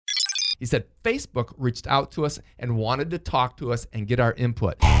He said Facebook reached out to us and wanted to talk to us and get our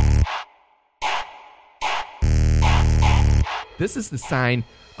input. This is the sign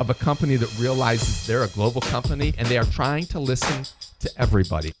of a company that realizes they're a global company and they are trying to listen to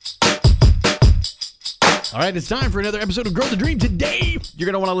everybody. All right, it's time for another episode of Grow the Dream. Today, you're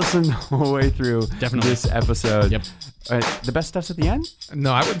going to want to listen the whole way through this episode. Yep. The best stuff's at the end?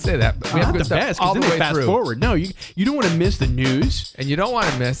 No, I wouldn't say that. But we have not good the stuff best, all because the then way they fast through. forward. No, you don't want to miss the news. And you don't want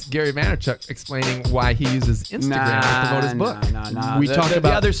to miss Gary Vaynerchuk explaining why he uses Instagram to promote his book. Nah. We talk about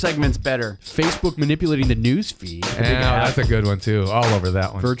the other segment's better. Facebook manipulating the news feed. Yeah, that's a good one, too. All over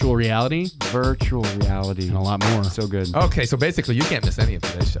that one. Virtual reality. Virtual reality. And a lot more. So good. Okay, so basically you can't miss any of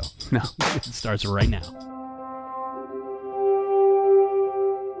today's show. No. It starts right now.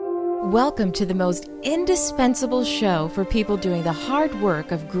 Welcome to the most indispensable show for people doing the hard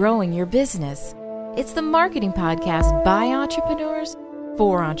work of growing your business. It's the marketing podcast by entrepreneurs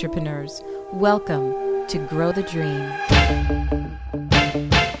for entrepreneurs. Welcome to Grow the Dream.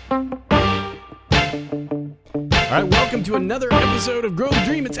 All right, welcome to another episode of Grow the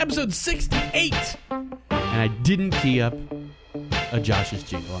Dream. It's episode 68. And I didn't tee up a Josh's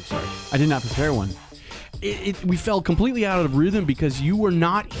jingle. I'm sorry. I did not prepare one. We fell completely out of rhythm because you were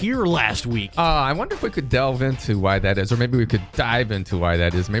not here last week. I wonder if we could delve into why that is, or maybe we could dive into why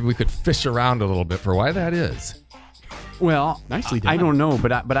that is. Maybe we could fish around a little bit for why that is. Well, nicely done. I don't know,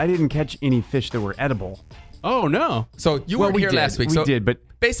 but I didn't catch any fish that were edible. Oh, no. So you weren't here last week. We did, but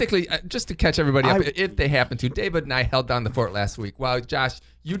basically, just to catch everybody up, if they happen to, David and I held down the fort last week. Wow, Josh,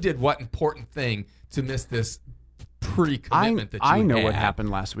 you did what important thing to miss this pre-commitment that you I know had? what happened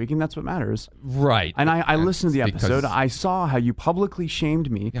last week, and that's what matters. Right. And I listened to the because- episode. I saw how you publicly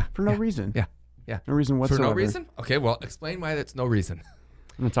shamed me for no reason. Yeah. No reason whatsoever. For no reason? Okay, well, explain why that's no reason.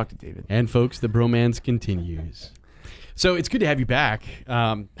 I'm going to talk to David. And folks, the bromance continues. So it's good to have you back.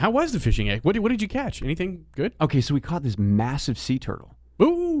 How was the fishing egg? What did you catch? Anything good? Okay, so we caught this massive sea turtle.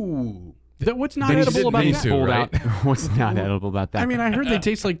 Ooh. What's not Then you edible didn't about need that? to. Pulled right? out. What's not edible about that? I mean, I heard they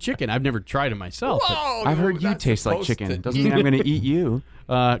taste like chicken. I've never tried it myself. Whoa, I've heard you not taste like supposed chicken. to Doesn't eat- mean I'm going to eat you.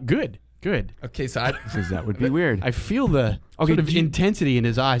 Good. Okay, so Because that would be weird. I feel the Okay, sort of do you- intensity in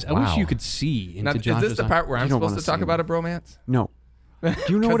his eyes. I wish Wow. you could see into now, is Josh's this the eyes. part where I'm You don't supposed wanna to talk see about a bromance? No. Do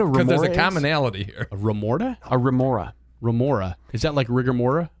you know what a Because remora there's a is? commonality here. A remora? A remora. Remora. Is that like rigor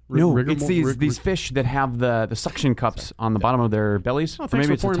mora? No, it's these fish that have the suction cups on the bottom of their bellies. Oh, or thanks maybe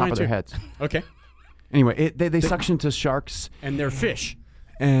for it's the pouring top of mine their too. heads. Okay. Anyway, they suction to sharks, And they're fish.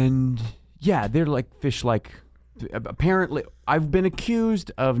 and yeah, they're like fish. Like apparently, I've been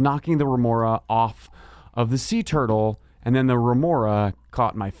accused of knocking the remora off of the sea turtle, and then the remora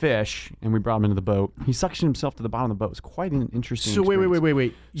caught my fish, and we brought him into the boat. He suctioned himself to the bottom of the boat. It was quite an interesting. So wait.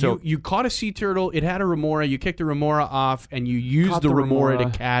 experience. So- you caught a sea turtle. It had a remora. You kicked the remora off, and you used Caught the the remora to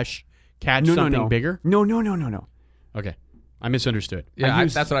remora. catch No, something bigger. No. Okay, I misunderstood. Yeah,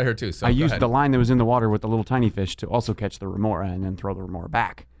 used- that's what I heard too. So I go used ahead. the line that was in the water with the little tiny fish to also catch the remora and then throw the remora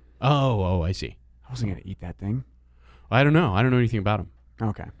back. Oh, I see. I wasn't going to eat that thing. I don't know. I don't know anything about them.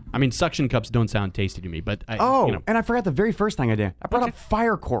 Okay. I mean, suction cups don't sound tasty to me, but And I forgot the very first thing I did. I brought up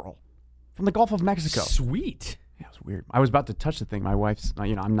fire coral from the Gulf of Mexico. sweet. Yeah, it was weird. I was about to touch the thing. My wife's,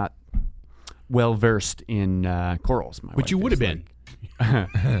 I'm not well versed in corals. My But you wife would have is,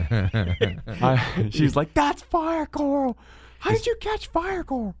 been. She's like, that's fire coral. How did you catch fire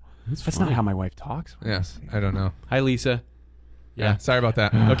coral? That's not how my wife talks. Yes, I don't know. Hi, Lisa. Yeah, sorry about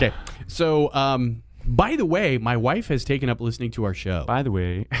that. Okay. So, by the way, my wife has taken up listening to our show, By the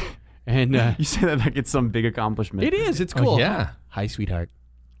way, and you say that like it's some big accomplishment. it is. It's cool. yeah. Hi, sweetheart.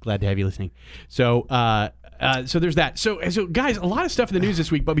 Glad to have you listening. So, so there's that. So, guys, a lot of stuff in the news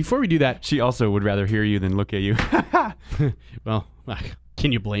this week. But before we do that, She also would rather hear you than look at you. well,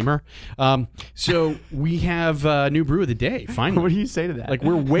 can you blame her? So we have new brew of the day. Finally, What do you say to that? like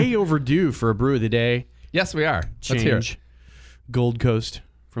we're way overdue for a brew of the day. Yes, we are. Change. Let's hear it. Gold Coast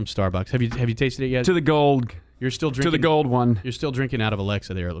from Starbucks. Have you tasted it yet? to the gold, You're still drinking to the gold one. You're still drinking out of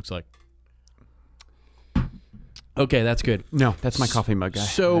Alexa there, it looks like. Okay, that's good. No, that's my coffee mug guy.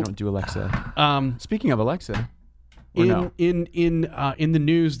 So- I don't do Alexa. Speaking of Alexa, or no? In the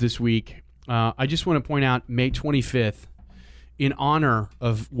news this week, I just want to point out May 25th, in honor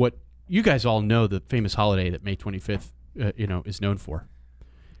of what you guys all know, the famous holiday that May 25th, is known for.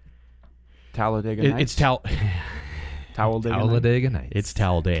 Talladega Nights. It's Talladega Night. Talladega Nights. It's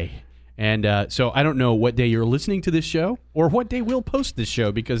Towel Day. And so I don't know what day you're listening to this show or what day we'll post this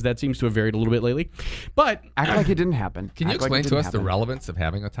show because that seems to have varied a little bit lately. But Act like it didn't happen. Can you Act like explain it to didn't us the happen. relevance of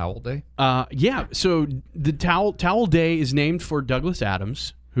having a towel day? yeah, so the Towel Day is named for Douglas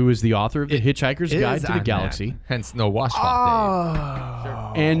Adams, who is the author of The Hitchhiker's Guide to the Galaxy. Hence, no wash off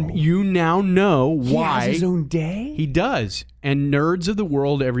day. And you now know He why has his own day? he does. And nerds of the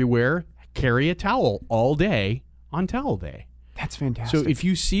world everywhere carry a towel all day on Towel Day. That's fantastic. So if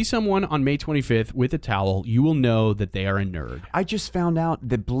you see someone on May 25th with a towel, you will know that they are a nerd. I just found out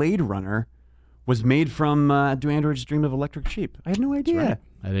that Blade Runner was made from Do Androids Dream of Electric Sheep. I had no idea. Right.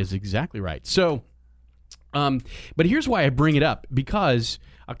 That is exactly right. So, but here's why I bring it up. Because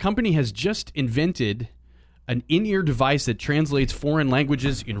a company has just invented an in-ear device that translates foreign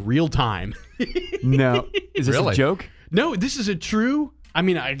languages in real time. No. Is this Really? a joke? No, this is a true... I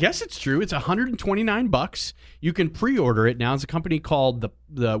mean, I guess it's true. It's $129. You can pre-order it now. It's a company called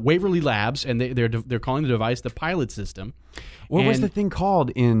the Waverly Labs, and they're calling the device the Pilot System. What was And the thing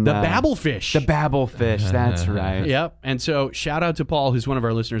called in... The Babelfish. The Babelfish, that's right. Yep. And so shout out to Paul, who's one of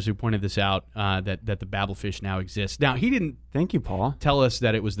our listeners who pointed this out, that the Babelfish now exists. Now, he didn't Thank you, Paul. tell us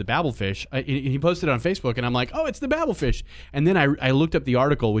that it was the Babelfish. He posted it on Facebook, and I'm like, oh, it's the Babelfish. And then I looked up the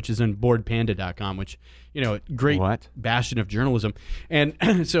article, which is in boardpanda.com, which, great What? bastion of journalism.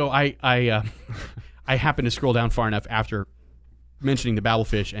 And so I happened to scroll down far enough after mentioning the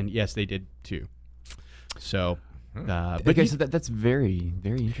Babelfish, and yes, they did too. So... but Okay, so that's very,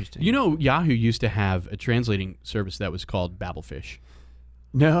 very interesting. Yahoo used to have a translating service that was called Babelfish.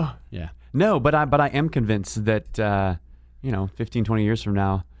 No. Yeah. No, but I am convinced that, 15, 20 years from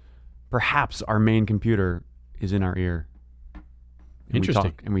now, perhaps our main computer is in our ear. And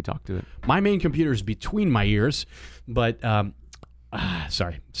Interesting. We talk to it. My main computer is between my ears, but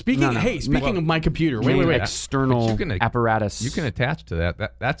sorry. Speaking of my computer, wait. External But you can- apparatus. You can attach to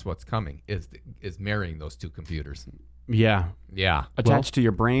that. That's what's coming, is marrying those two computers. Yeah. Yeah. attached to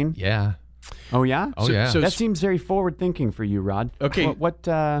your brain. Yeah. Oh yeah. Oh, yeah. So that seems very forward thinking for you, Rod. Okay. What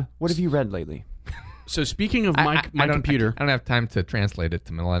have you read lately? So speaking of my computer. I don't have time to translate it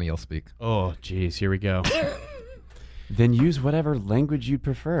to millennial speak. Oh, geez. Here we go. Then use whatever language you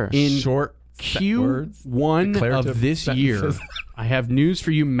prefer. In Short words, Q1 declarative of this year, sentences. I have news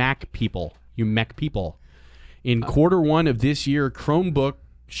for you Mac people. In quarter one of this year, Chromebook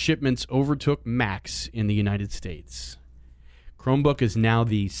shipments overtook Macs in the United States. Chromebook is now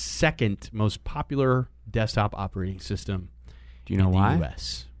the second most popular desktop operating system Do you know in why? the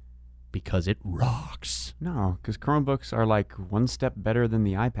U.S. Because it rocks. No, because Chromebooks are like one step better than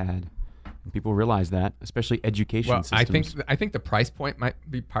the iPad. And people realize that, especially education Well, systems. I think the price point might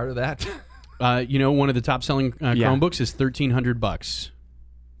be part of that. One of the top selling Chromebooks is $1,300.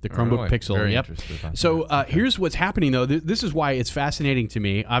 The Chromebook really? Pixel. Very Yep. interested about So here's what's happening, though. This is why it's fascinating to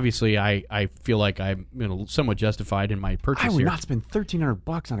me. Obviously, I feel like I'm somewhat justified in my purchase I would here. not spend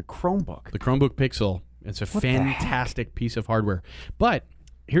 $1,300 on a Chromebook. The Chromebook Pixel. It's a the fantastic piece of hardware. But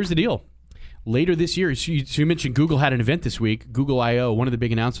here's the deal. Later this year, so you mentioned Google had an event this week, Google I/O. One of the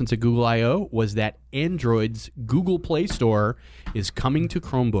big announcements at Google I/O was that Android's Google Play Store is coming to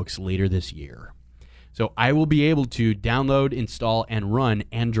Chromebooks later this year. So I will be able to download, install, and run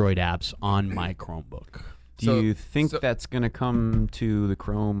Android apps on my Chromebook. Do you think that's going to come to the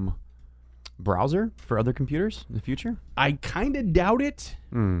Chrome browser for other computers in the future? I kind of doubt it,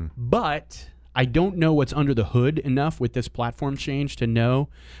 but I don't know what's under the hood enough with this platform change to know.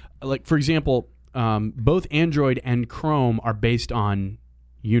 Like, for example, both Android and Chrome are based on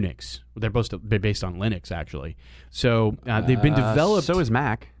Unix. They're based on Linux, actually. So they've been developed. So is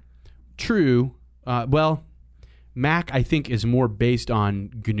Mac. True. Well, Mac, I think, is more based on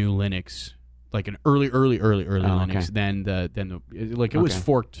GNU Linux, like an early Linux okay. than the it was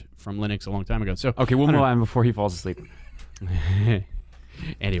forked from Linux a long time ago. So Okay, we'll move on before he falls asleep.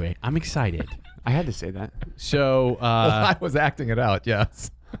 Anyway, I'm excited. I had to say that. So I was acting it out.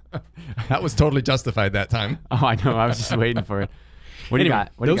 Yes, that was totally justified that time. Oh, I know. I was just waiting for it. What do you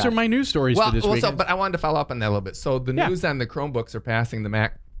got? What do you those got? are my news stories for this week. But I wanted to follow up on that a little bit. So the news on the Chromebooks are passing the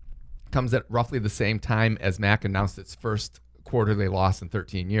Mac comes at roughly the same time as Mac announced its first quarterly loss in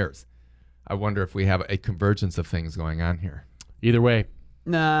 13 years. I wonder if we have a convergence of things going on here. Either way,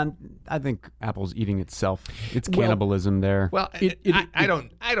 Nah, I think Apple's eating itself. It's cannibalism there. Well, I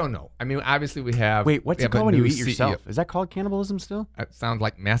don't know. I mean, obviously we have. Wait, what's we it have a called when you new eat yourself? CEO. Is that called cannibalism still? It sounds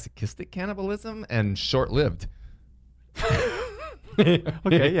like masochistic cannibalism and short-lived.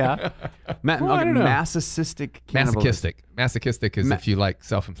 Okay, yeah. I don't know. Masochistic cannibalism. Masochistic is if you like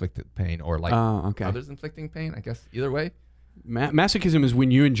self-inflicted pain or like okay. others inflicting pain. I guess either way. masochism is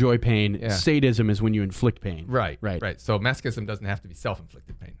when you enjoy pain. Yeah. Sadism is when you inflict pain. Right. Right. So masochism doesn't have to be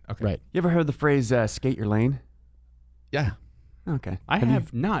self-inflicted pain. Okay. Right. You ever heard the phrase "skate your lane"? Yeah. Okay. I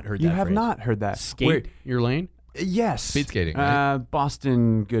have not heard that. You have phrase. not heard that. Skate Wait, your lane. yes. Speed skating, right?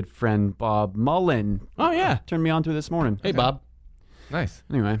 Boston good friend Bob Mullen. Oh yeah. Turned me on to it this morning. Hey Bob. Nice.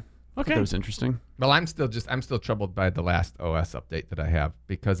 Anyway, Okay. that was interesting. Well, I'm still troubled by the last OS update that I have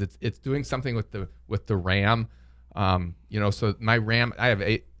because it's doing something with the RAM. So my RAM, I have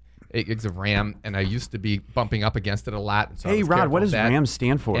 8 gigs of RAM, and I used to be bumping up against it a lot. And so I Hey, was Rod, careful what of does that. RAM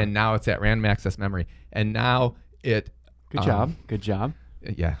stand for? And now it's at random access memory. And now it. Good job. Good job.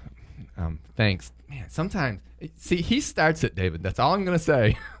 Yeah. Thanks. Man, sometimes. See, he starts it, David. That's all I'm going to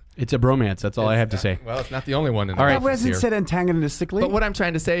say. It's a bromance. That's all I have to say. Well, it's not the only one in the All right. That wasn't here. said antagonistically. But what I'm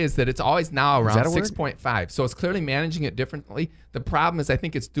trying to say is that it's always now around that a word? 6.5. So it's clearly managing it differently. The problem is I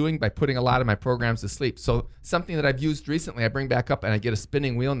think it's doing by putting a lot of my programs to sleep. So something that I've used recently, I bring back up and I get a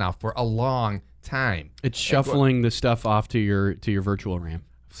spinning wheel now for a long time. It's shuffling the stuff off to your virtual RAM.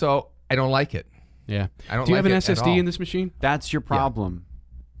 So I don't like it. Yeah. I don't Do you have like an it at SSD all. in this machine? That's your problem.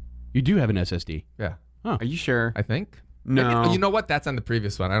 You do have an SSD. Yeah, Are you sure? I think. No. Maybe- you know what? That's on the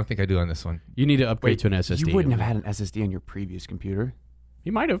previous one. I don't think I do on this one. You need to upgrade to an SSD. You wouldn't have had an SSD on your previous computer.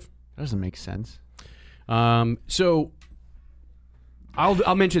 You might have. That doesn't make sense. So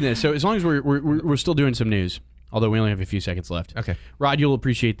I'll mention this. So as long as we're still doing some news, although we only have a few seconds left. Okay. Rod, you'll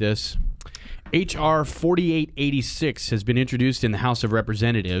appreciate this. H.R. 4886 has been introduced in the House of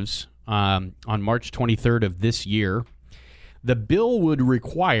Representatives on March 23rd of this year. The bill would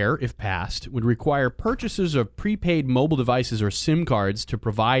require, if passed, purchases of prepaid mobile devices or SIM cards to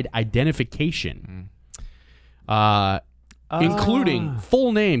provide identification, including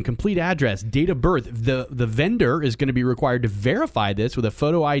full name, complete address, date of birth. The vendor is going to be required to verify this with a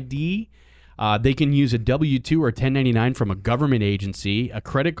photo ID. They can use a W-2 or 1099 from a government agency, a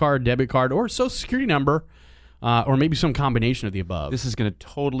credit card, debit card, or Social Security number, or maybe some combination of the above. This is going to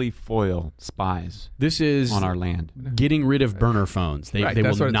totally foil spies This is on our land. getting rid of burner phones. They Right, will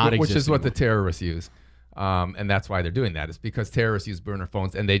that's what not which exist is what the anymore. terrorists use, and that's why they're doing that. It's because terrorists use burner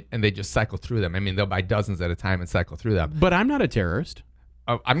phones and they just cycle through them. I mean, they'll buy dozens at a time and cycle through them. But I'm not a terrorist.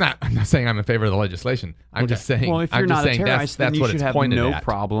 I'm not saying I'm in favor of the legislation. I'm just saying. Well, if I'm you're just not a saying terrorist, that's then you what should it's have pointed no at.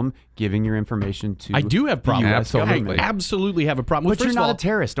 problem giving your information to I do have problems. the US Absolutely. government. I absolutely have a problem. Well, But you're first not of all, a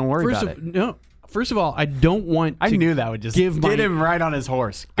terrorist. Don't worry first about of, it. No. First of all, I don't want I to knew that would just give get my- him right on his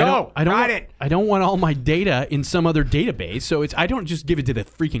horse. I Go, don't ride want, it. I don't want all my data in some other database. So I don't just give it to the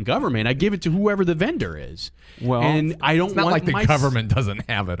freaking government. I give it to whoever the vendor is. Well, and I don't It's not want like the my government doesn't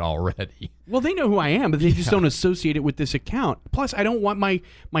have it already. Well, they know who I am, but they just don't associate it with this account. Plus, I don't want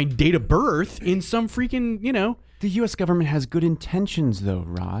my date of birth in some freaking, The U.S. government has good intentions, though,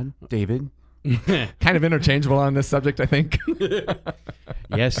 Rod, David. Kind of interchangeable on this subject, I think.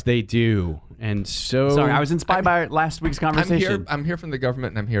 Yes, they do. And so Sorry, I was inspired by last week's conversation. I'm here from the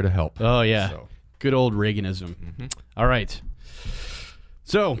government, and I'm here to help. Oh yeah, So. good old Reaganism. All right.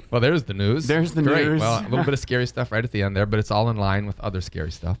 So Well, there's the news. There's the Great. news. Well, a little bit of scary stuff right at the end there, but it's all in line with other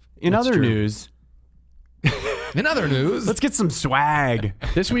scary stuff. In That's other true. news, In other news, let's get some swag.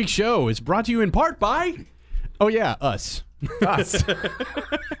 this week's show is brought to you in part by, us. us.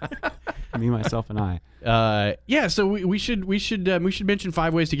 Me, myself, and I. Yeah, so we should mention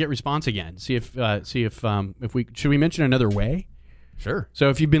 5 ways to get response again. See if we should we mention another way. Sure. So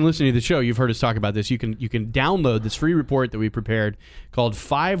if you've been listening to the show, you've heard us talk about this. You can download this free report that we prepared called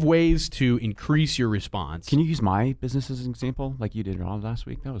 5 Ways to Increase Your Response. Can you use my business as an example, like you did Rod last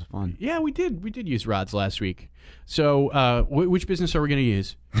week? That was fun. Yeah, we did. We did use Rod's last week. So which business are we going to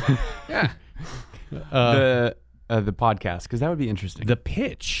use? Yeah. The podcast, because that would be interesting. The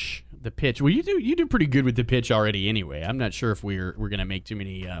pitch. The pitch. Well, you do pretty good with the pitch already. Anyway, I'm not sure if we're going to make too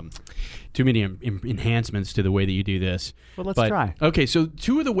many enhancements to the way that you do this. Well, let's try. Okay, so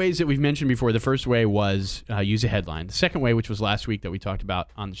 2 of the ways that we've mentioned before. The first way was use a headline. The second way, which was last week that we talked about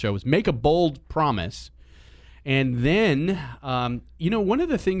on the show, was make a bold promise. And then, one of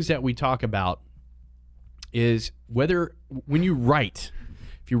the things that we talk about is when you write,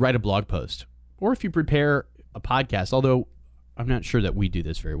 if you write a blog post or if you prepare a podcast, although I'm not sure that we do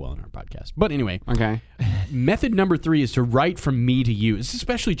this very well in our podcast. But anyway, Okay. method number 3 is to write from me to you. It's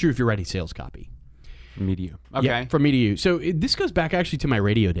especially true if you're writing sales copy. From me to you. Okay. Yeah, from me to you. So this goes back actually to my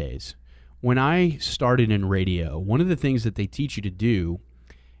radio days. When I started in radio, one of the things that they teach you to do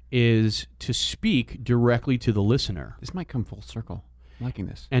is to speak directly to the listener This might come full circle. I'm liking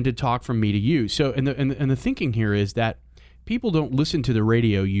this. and to talk from me to you. So and the thinking here is that people don't listen to the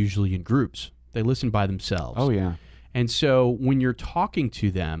radio usually in groups. They listen by themselves. Oh, yeah. And so when you're talking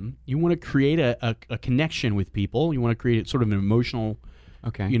to them, you want to create a connection with people. You want to create sort of an emotional,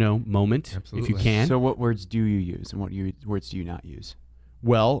 Okay. moment Absolutely. if you can. So what words do you use and what words do you not use?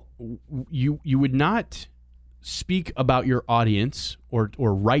 Well, you would not speak about your audience or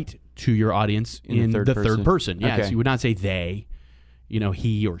write to your audience in the third person. Yes, Okay. you would not say they,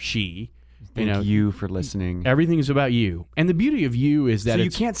 he or she. Thank you for listening. Everything is about you. And the beauty of you is that So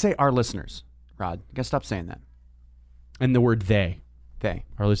you can't say our listeners, Rod. You got to stop saying that. And the word they. They.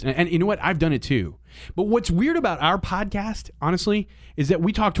 Are listening. And you know what? I've done it too. But what's weird about our podcast, honestly, is that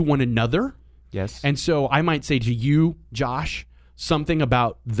we talk to one another. Yes. And so I might say to you, Josh, something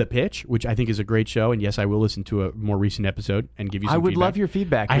about The Pitch, which I think is a great show. And yes, I will listen to a more recent episode and give you some I would feedback. love your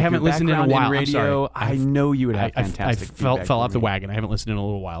feedback. I With haven't your listened in a background while. Radio, I'm sorry. I know you would have I fantastic fell feedback off for the me. wagon. I haven't listened in a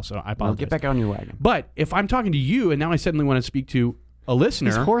little while, so I apologize. Well, get back on your wagon. But if I'm talking to you and now I suddenly want to speak to a listener,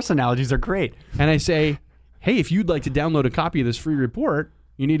 These horse analogies are great. and I say, hey, if you'd like to download a copy of this free report,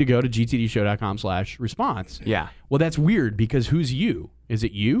 you need to go to gtdshow.com/response. Yeah. Well, that's weird because who's you? Is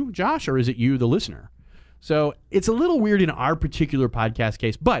it you, Josh, or is it you, the listener? So it's a little weird in our particular podcast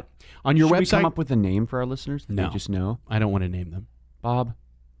case. But on your Should we website, come up with a name for our listeners that No. they just know? I don't want to name them. Bob?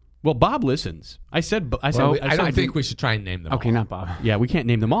 Well, Bob listens. I said, I think we should try and name them. Okay, all. not Bob. yeah, we can't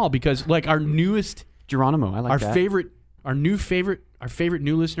name them all because like our newest, Geronimo, I like that. our favorite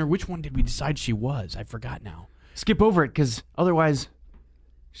new listener. Which one did we decide she was? I forgot now. Skip over it because otherwise,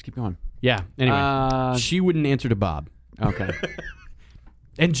 just keep going. Yeah. Anyway, she wouldn't answer to Bob. Okay.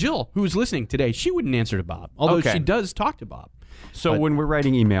 And Jill, who's listening today, she wouldn't answer to Bob, although Okay. she does talk to Bob. So when we're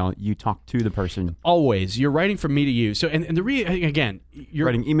writing email, you talk to the person. Always, you're writing from me to you. So, and again, you're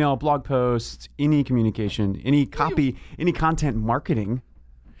Writing email, blog posts, any communication, any copy, any content marketing.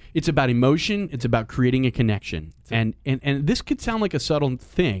 It's about emotion. It's about creating a connection. And this could sound like a subtle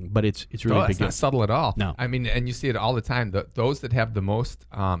thing, but it's really No, big. it's not subtle at all. No. I mean, and you see it all the time. Those that have the most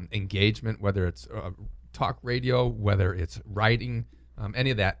engagement, whether it's talk radio, whether it's writing,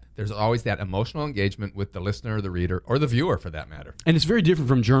 any of that, there's always that emotional engagement with the listener, the reader, or the viewer for that matter. And it's very different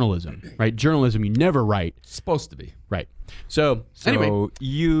from journalism, right? Journalism, you never write. It's supposed to be. Right. So anyway. So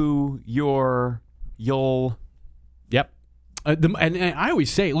you'll. Yep. And I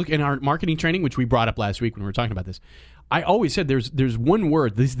always say, look, in our marketing training, which we brought up last week when we were talking about this, I always said there's one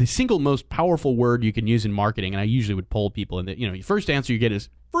word, the single most powerful word you can use in marketing, and I usually would poll people, and your first answer you get is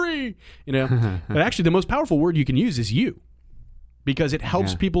free, but actually the most powerful word you can use is you, because it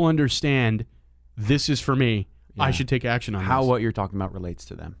helps people understand this is for me. I should take action on How this. what you're talking about relates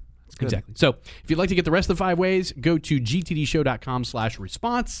to them. It's good. Exactly. So if you'd like to get the rest of the 5 ways, go to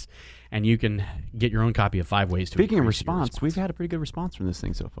gtdshow.com/response, and you can get your own copy of 5 ways to Speaking of increase your response, we've had a pretty good response from this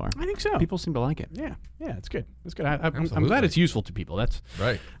thing so far. I think so. People seem to like it. Yeah, it's good. It's good. I'm Absolutely. glad it's useful to people. That's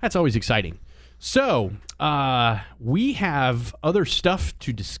Right. That's always exciting. So we have other stuff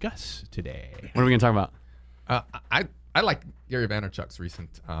to discuss today. What are we going to talk about? I like Gary Vaynerchuk's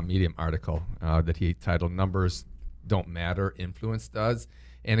recent Medium article that he titled "Numbers Don't Matter, Influence Does,"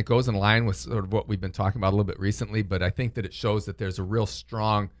 and it goes in line with sort of what we've been talking about a little bit recently. But I think that it shows that there's a real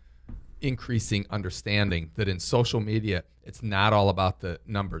strong, increasing understanding that in social media, it's not all about the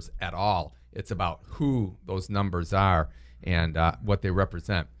numbers at all. It's about who those numbers are and what they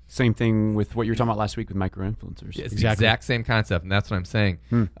represent. Same thing with what you were talking about last week with micro-influencers. It's the exact same concept, and that's what I'm saying.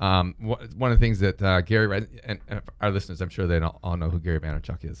 One of the things that Gary, and our listeners, I'm sure they don't all know who Gary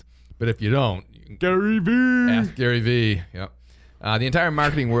Vaynerchuk is. But if you don't, Gary V. ask Gary V. Yep. The entire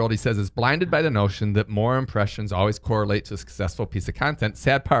marketing world, he says, is blinded by the notion that more impressions always correlate to a successful piece of content.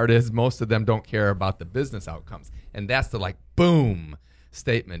 Sad part is most of them don't care about the business outcomes. And that's the boom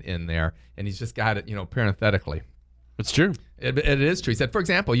statement in there. And he's just got it, parenthetically. It's true. It is true. He said, for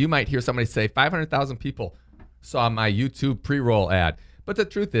example, you might hear somebody say 500,000 people saw my YouTube pre-roll ad. But the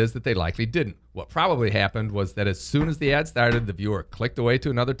truth is that they likely didn't. What probably happened was that as soon as the ad started, the viewer clicked away to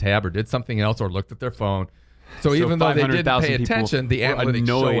another tab or did something else or looked at their phone. So even though they didn't pay 500,000 attention, the people were analytics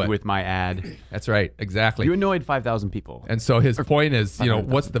show annoyed it. with my ad. That's right. Exactly. You annoyed 5,000 people. And so his point is,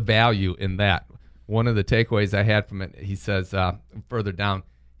 500,000. what's the value in that? One of the takeaways I had from it, he says further down,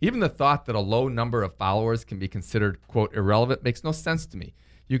 even the thought that a low number of followers can be considered, quote, irrelevant makes no sense to me.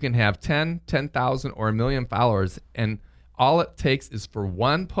 You can have 10, 10,000, or 1 million followers, and all it takes is for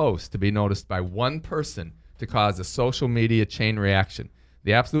one post to be noticed by one person to cause a social media chain reaction.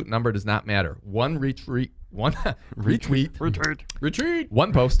 The absolute number does not matter. One retweet, one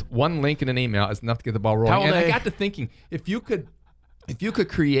post, one link in an email is enough to get the ball rolling. And I got to thinking, if you could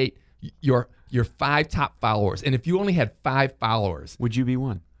create your 5 top followers, and if you only had 5 followers, Would you be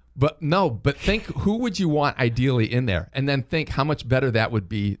one? but think who would you want ideally in there, and then think how much better that would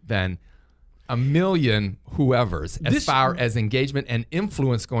be than 1 million whoever's as far as engagement and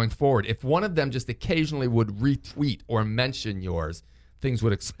influence going forward. If one of them just occasionally would retweet or mention yours, things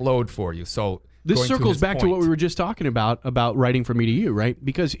would explode for you. So This circles back to what we were just talking about writing from me to you, right?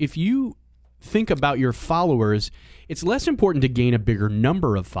 Because if you think about your followers, it's less important to gain a bigger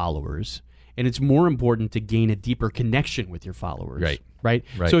number of followers and it's more important to gain a deeper connection with your followers. Right.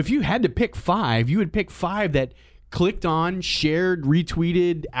 So if you had to pick 5, you would pick 5 that clicked on, shared,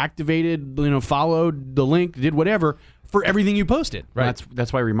 retweeted, activated, followed the link, did whatever for everything you posted. Right.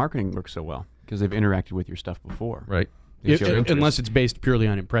 That's why remarketing works so well, because they've interacted with your stuff before. Right. Unless it's based purely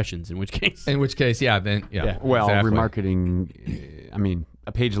on impressions, in which case. Yeah. Well, exactly. remarketing,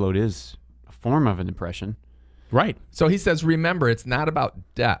 a page load is a form of an impression, Right. So he says, remember, it's not about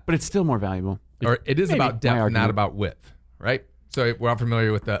depth. but it's still more valuable. Or it is Maybe. about My depth, argument. not about width. Right? So we're all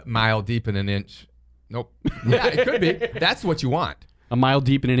familiar with the mile deep in an inch. Nope. Yeah, it could be. That's what you want. A mile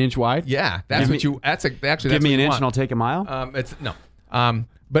deep and an inch wide? Yeah, that's what you. Actually, Give that's me what an you inch want. and I'll take a mile. It's no.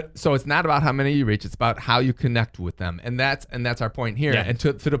 But so it's not about how many you reach. It's about how you connect with them, and that's our point here. Yeah. And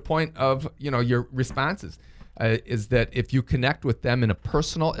to the point of your responses is that if you connect with them in a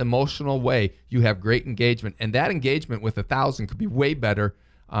personal, emotional way, you have great engagement, and that engagement with 1,000 could be way better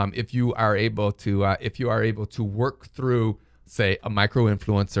if you are able to work through, say, a micro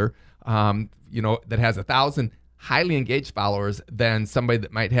influencer, that has 1,000 highly engaged followers than somebody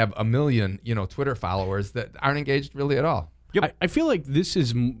that might have 1 million, Twitter followers that aren't engaged really at all. I feel like this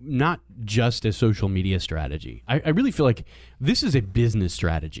is not just a social media strategy. I really feel like this is a business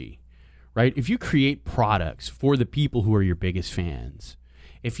strategy, right? If you create products for the people who are your biggest fans,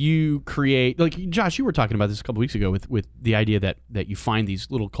 if you create, like Josh, you were talking about this a couple weeks ago with the idea that you find these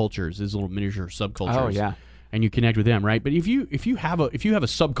little cultures, these little miniature subcultures. Oh, yeah. And you connect with them, right? But if you have a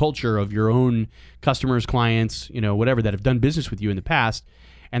subculture of your own customers, clients, whatever, that have done business with you in the past,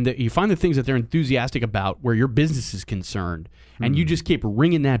 and that you find the things that they're enthusiastic about where your business is concerned, and you just keep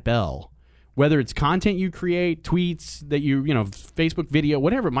ringing that bell, whether it's content you create, tweets that Facebook video,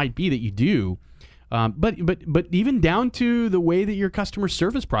 whatever it might be that you do, but even down to the way that your customer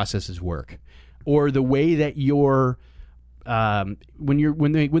service processes work, or the way that your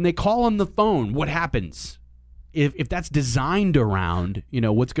when they call on the phone, what happens? If that's designed around,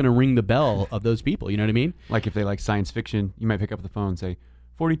 what's going to ring the bell of those people, you know what I mean? Like if they like science fiction, you might pick up the phone and say,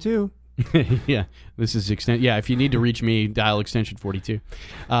 42. Yeah, this is if you need to reach me, dial extension 42.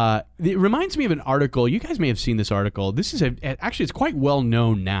 It reminds me of an article. You guys may have seen this article. This is actually it's quite well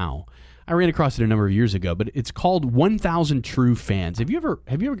known now. I ran across it a number of years ago, but it's called 1,000 True Fans. Have you ever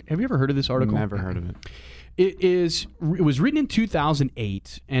heard of this article? Never heard of it. It was written in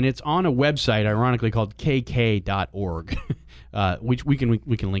 2008, and it's on a website, ironically called kk.org, which we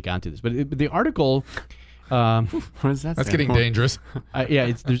can link onto this. But the article, What does that That's stand getting for? dangerous.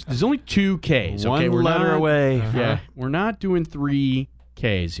 there's only 2 Ks. One Okay, we're letter not, away. Yeah, we're not doing 3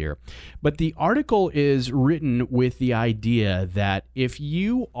 Ks here. But the article is written with the idea that if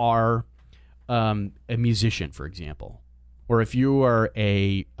you are a musician, for example, or if you are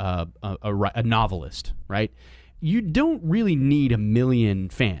a novelist, right? You don't really need 1 million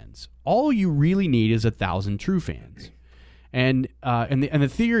fans. All you really need is 1,000 true fans. And the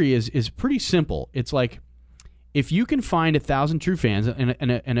theory is pretty simple. It's like, if you can find 1,000 true fans and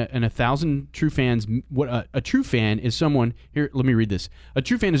 1,000 true fans, what a true fan is someone. Here, let me read this. A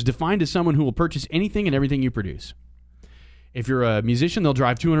true fan is defined as someone who will purchase anything and everything you produce. If you're a musician, they'll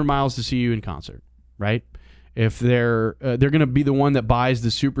drive 200 miles to see you in concert, right? If they're going to be the one that buys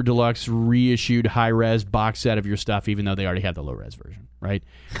the super deluxe reissued high-res box set of your stuff, even though they already have the low-res version, right?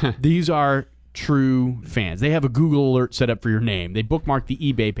 These are true fans. They have a Google alert set up for your name. They bookmark the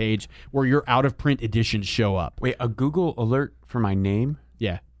eBay page where your out-of-print editions show up. Wait, a Google alert for my name?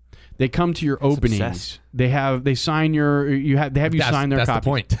 Yeah. They come to your openings. obsessed. They sign they have you sign their That's copy. the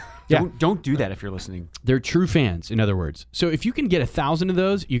point. Yeah. Don't do that if you're listening. They're true fans, in other words. So if you can get 1,000 of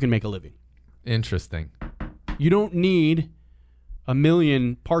those, you can make a living. Interesting. You don't need 1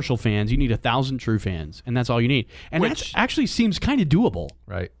 million partial fans. You need 1,000 true fans, and that's all you need. And that actually seems kind of doable.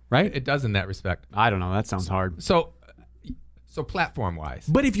 Right. Right? It does in that respect. I don't know. That sounds hard. So platform-wise.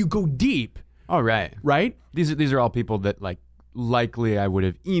 But if you go deep, All right. right? These are all people that likely I would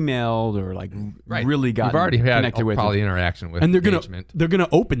have emailed or Right. really got You've already had connected with. probably interaction with And they're engagement. gonna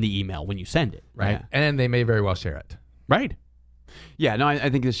open the email when you send it, right? Yeah. And they may very well share it. Right. Yeah, no, I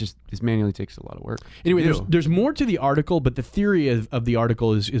think this manually takes a lot of work. Anyway, to do. there's more to the article, but the theory of the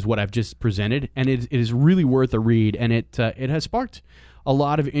article is what I've just presented, and it is really worth a read, and it has sparked a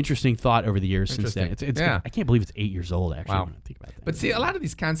lot of interesting thought over the years since then. Interesting. It's Yeah. I can't believe it's 8 years old, actually, Wow. when I think about that. But see, a lot of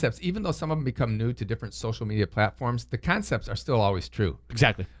these concepts, even though some of them become new to different social media platforms, the concepts are still always true.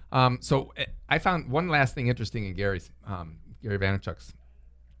 Exactly. So I found one last thing interesting in Gary Vaynerchuk's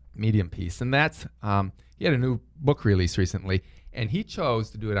Medium piece, and that's he had a new book release recently, and he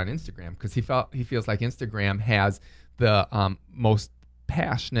chose to do it on Instagram because he feels like Instagram has the most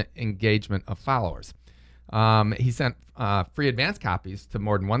passionate engagement of followers. He sent free advance copies to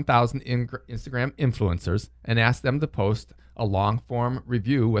more than 1,000 Instagram influencers and asked them to post a long-form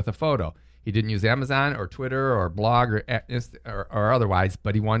review with a photo. He didn't use Amazon or Twitter or blog or otherwise,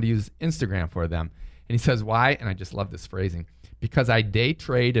 but he wanted to use Instagram for them. And he says, why? And I just love this phrasing. Because I day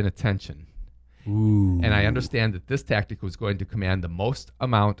trade in attention. Ooh. And I understand that this tactic was going to command the most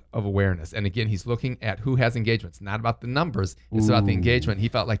amount of awareness. And again, he's looking at who has engagement. It's not about the numbers. It's about the engagement. He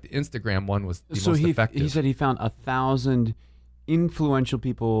felt like the Instagram one was the most effective. He said he found 1,000 influential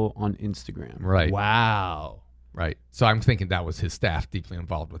people on Instagram. Right. Wow. Right. So I'm thinking that was his staff deeply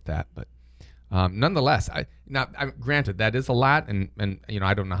involved with that. But nonetheless, granted, that is a lot. And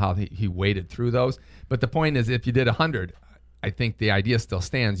I don't know how he waded through those. But the point is, if you did 100, I think the idea still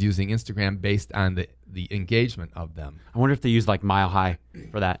stands using Instagram based on the engagement of them. I wonder if they use like Mile High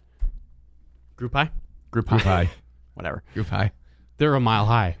for that. Group High? Group High. Whatever. Group High. They're a mile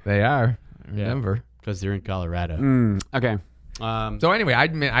high. They are. Remember. Because they're in Colorado. Okay. So anyway,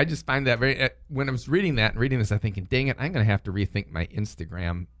 I just find that very... when I was reading this, I'm thinking, dang it, I'm going to have to rethink my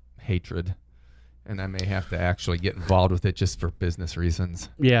Instagram hatred. And I may have to actually get involved with it just for business reasons.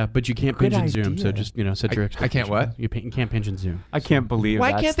 Yeah, but you can't pinch Good and zoom, idea. so just set your expectations. I can't what? You can't pinch and zoom. I can't believe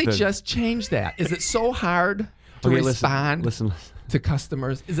Why that's can't they the- just change that? Is it so hard to Okay, respond Listen. to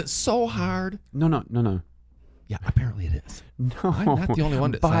customers? Is it so hard? No. Yeah, apparently it is. No. I'm not the only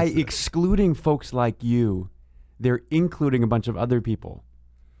one that By says that. excluding folks like you, they're including a bunch of other people.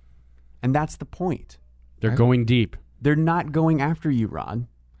 And that's the point. They're going deep. They're not going after you, Rod.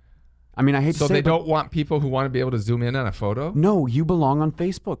 I mean, I hate to So say they it, but don't want people who want to be able to zoom in on a photo? no, you belong on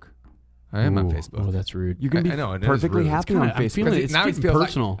Facebook. I am on Ooh. Facebook. Oh, that's rude. You can be I know, it is perfectly rude. It's happy kinda- on I'm Facebook. feeling Because it's getting feels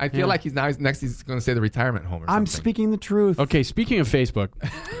personal. I feel Yeah. like he's going to say the retirement home or something. I'm speaking the truth. Okay, speaking of Facebook,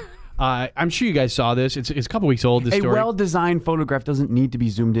 I'm sure you guys saw this. It's a couple weeks old, this A story. well-designed photograph doesn't need to be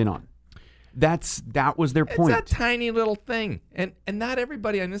zoomed in on. That was their point. It's a tiny little thing. And not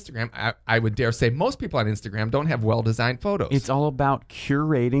everybody on Instagram, I would dare say most people on Instagram don't have well-designed photos. It's all about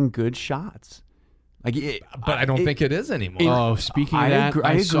curating good shots. But but I don't think it is anymore. Oh, speaking of that,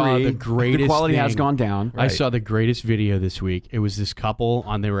 I I saw agree. the greatest The quality has thing. gone down. I saw the greatest video this week. It was this couple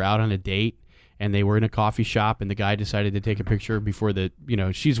they were out on a date and they were in a coffee shop and the guy decided to take a picture before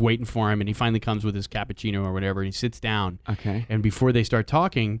she's waiting for him and he finally comes with his cappuccino or whatever and he sits down. Okay. And before they start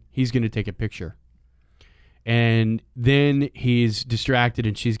talking, he's going to take a picture. And then he's distracted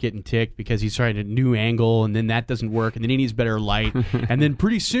and she's getting ticked because he's trying a new angle and then that doesn't work and then he needs better light. And then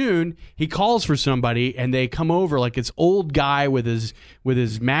pretty soon he calls for somebody and they come over like this old guy with his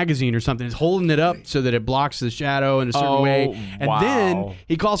magazine or something. He's holding it up so that it blocks the shadow in a certain way. And wow. then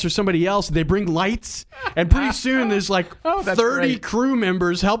he calls for somebody else. They bring lights and pretty soon there's like 30 great. crew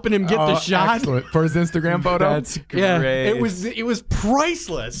members helping him get the shot. Excellent. For his Instagram photo? That's great. Yeah, it was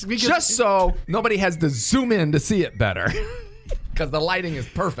priceless. Because Just so nobody has to zoom in to see it better. Because the lighting is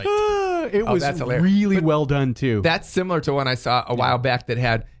perfect. it was that's hilarious. really well done too. That's similar to one I saw a while back that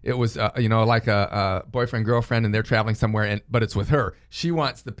had, it was, like a boyfriend, girlfriend, and they're traveling somewhere, but it's with her. She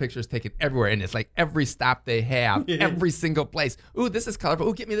wants the pictures taken everywhere, and it's like every stop they have, every single place. Ooh, this is colorful.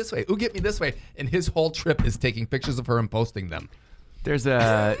 Ooh, get me this way. Ooh, get me this way. And his whole trip is taking pictures of her and posting them. There's you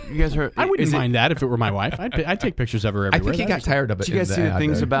guys heard? I wouldn't mind that if it were my wife. I'd take pictures of her I everywhere. think he got tired of it. Did you guys in see the ad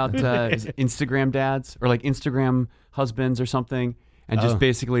things there. about Instagram dads or like Instagram husbands or something? And just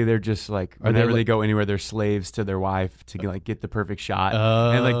basically they're just like whenever they go anywhere, they're slaves to their wife to like get the perfect shot.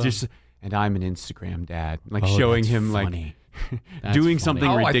 And like and I'm an Instagram dad, like showing that's him funny. like doing something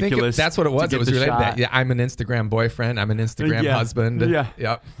Oh, I think ridiculous. that's what it was. to It get was the related to shot. that. Yeah, I'm an Instagram boyfriend. I'm an Instagram Yeah. husband. Yeah.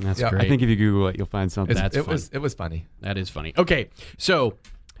 Yep. That's Yep. great. I think if you Google it, you'll find something. That's it fun. was funny. That is funny. Okay, so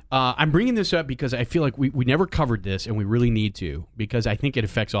I'm bringing this up because I feel like we never covered this, and we really need to because I think it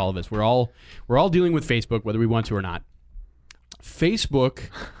affects all of us. We're all dealing with Facebook, whether we want to or not. Facebook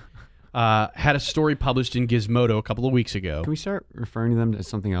had a story published in Gizmodo a couple of weeks ago. Can we start referring to them as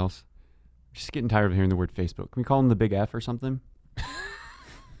something else? I'm just getting tired of hearing the word Facebook. Can we call them the Big F or something?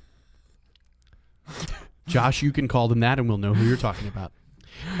 Josh, you can call them that, and we'll know who you're talking about.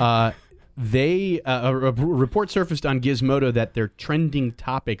 A report surfaced on Gizmodo that their trending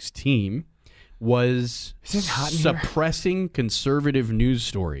topics team was Is it hot in here? suppressing conservative news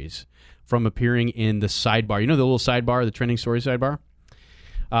stories from appearing in the sidebar. You know the little sidebar, the trending story sidebar?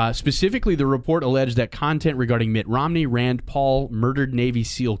 Specifically, the report alleged that content regarding Mitt Romney, Rand Paul, murdered Navy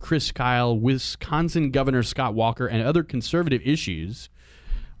SEAL Chris Kyle, Wisconsin Governor Scott Walker, and other conservative issues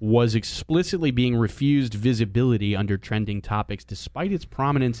was explicitly being refused visibility under trending topics despite its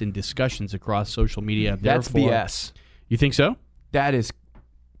prominence in discussions across social media. That's Therefore- BS. You think so? That is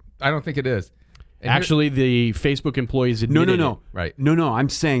I don't think it is. Actually, the Facebook employees admitted No. it. Right. No. I'm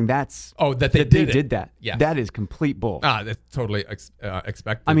saying that's that they they did it. did that. Yes. That is complete bull. That's totally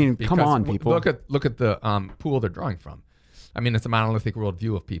expected. I mean, come because on, people. Look at the pool they're drawing from. I mean, it's a monolithic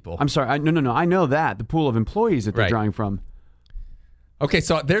worldview of people. I'm sorry. No. I know that the pool of employees that they're Right. drawing from. Okay,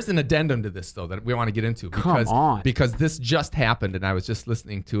 so there's an addendum to this, though, that we want to get into. Because this just happened, and I was just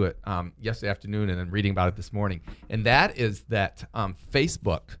listening to it yesterday afternoon and then reading about it this morning. And that is that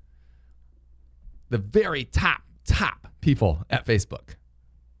Facebook, the very top people at Facebook,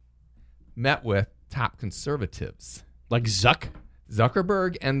 met with top conservatives. Like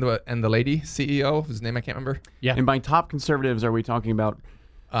Zuckerberg and the lady CEO, whose name I can't remember. Yeah. And by top conservatives, are we talking about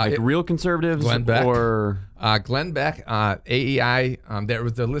real conservatives Glenn Beck. or Glenn Beck, AEI. There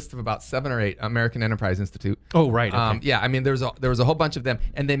was a list of about 7 or 8. American Enterprise Institute. Oh, right. Okay. Yeah, I mean, there was a whole bunch of them,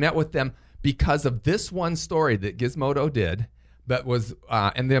 and they met with them because of this one story that Gizmodo did, but was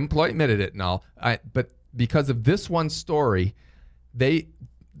and the employee admitted it and all. But because of this one story,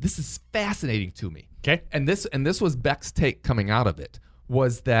 this is fascinating to me. Okay. And this was Beck's take coming out of it,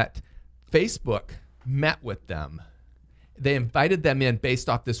 was that Facebook met with them. They invited them in based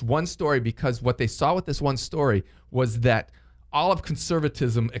off this one story, because what they saw with this one story was that all of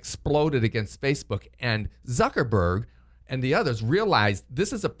conservatism exploded against Facebook, and Zuckerberg and the others realized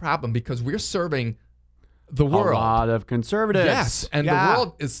this is a problem because we're serving the world. a lot of conservatives? Yes, and the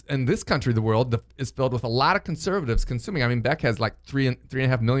world is, in this country, the world is filled with a lot of conservatives consuming. I mean, Beck has like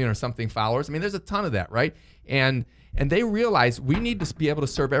 3.5 million or something followers. I mean, there's a ton of that, right? And they realized we need to be able to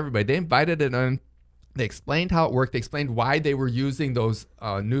serve everybody. They invited it in. They explained how it worked. They explained why they were using those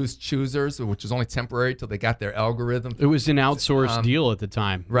news choosers, which was only temporary till they got their algorithm. It was an outsourced deal at the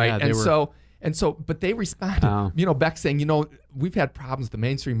time. Right. Yeah, But they responded. Beck saying, we've had problems with the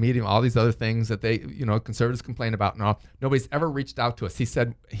mainstream media, all these other things that they, conservatives complain about and all. Nobody's ever reached out to us. He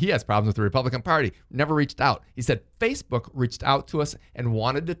said he has problems with the Republican Party. Never reached out. He said Facebook reached out to us and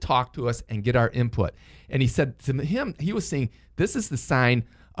wanted to talk to us and get our input. And he said to him, he was saying, this is the sign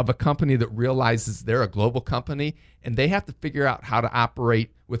of a company that realizes they're a global company and they have to figure out how to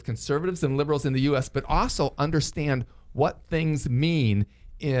operate with conservatives and liberals in the U.S., but also understand what things mean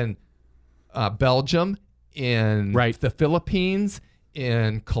in Belgium, in the Philippines,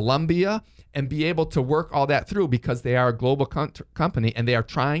 in Colombia, and be able to work all that through because they are a global company and they are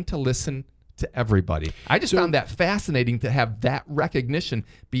trying to listen to everybody. I just found that fascinating to have that recognition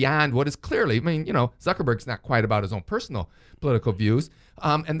beyond what is clearly, Zuckerberg's not quite about his own personal political views,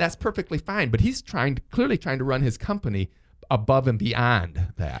 and that's perfectly fine, but he's clearly trying to run his company above and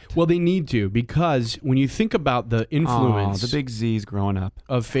beyond that. Well, they need to, because when you think about the influence the big Z's growing up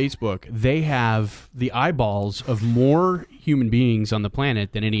of Facebook, they have the eyeballs of more human beings on the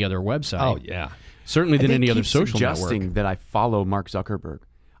planet than any other website. Oh, yeah. Certainly than any other social suggesting network. that I follow Mark Zuckerberg.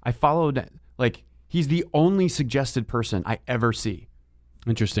 I followed, he's the only suggested person I ever see.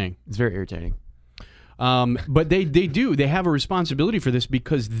 Interesting. It's very irritating. But they have a responsibility for this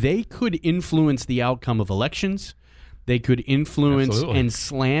because they could influence the outcome of elections. They could influence and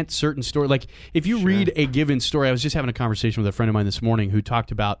slant certain stories. Like if you read a given story, I was just having a conversation with a friend of mine this morning who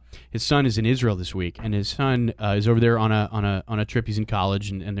talked about his son is in Israel this week, and his son is over there on a trip. He's in college,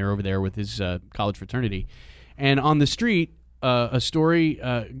 and they're over there with his college fraternity. And on the street, a story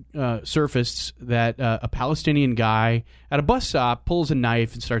surfaced that a Palestinian guy at a bus stop pulls a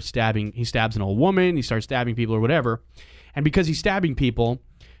knife and starts stabbing. He stabs an old woman. He starts stabbing people or whatever. And because he's stabbing people,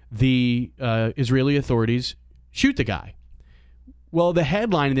 the Israeli authorities shoot the guy. Well, the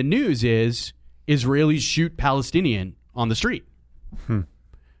headline in the news is Israelis shoot Palestinian on the street.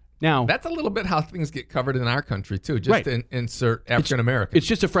 Now, that's a little bit how things get covered in our country too. Just to insert African American. It's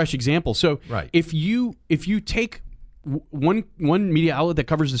just a fresh example. So if you take one media outlet that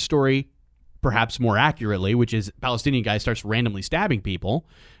covers the story perhaps more accurately, which is Palestinian guy starts randomly stabbing people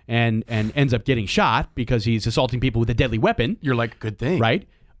and ends up getting shot because he's assaulting people with a deadly weapon. You're like, good thing, right?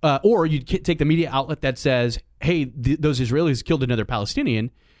 Or you take the media outlet that says, hey, those Israelis killed another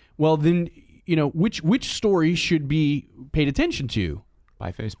Palestinian. Well, then, which story should be paid attention to?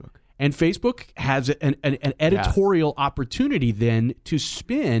 By Facebook. And Facebook has an editorial opportunity then to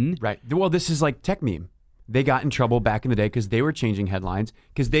spin. Right. Well, this is like Tech Meme. They got in trouble back in the day because they were changing headlines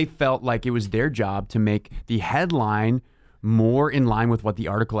because they felt like it was their job to make the headline more in line with what the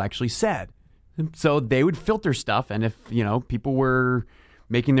article actually said. So they would filter stuff, and if, people were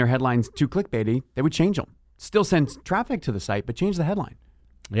making their headlines too clickbaity, they would change them. Still send traffic to the site, but change the headline.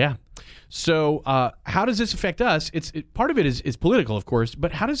 Yeah. So how does this affect us? Part of it is political, of course,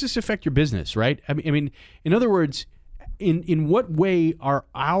 but how does this affect your business, right? I mean, in other words, in what way are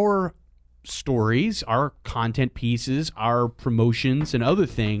our stories, our content pieces, our promotions, and other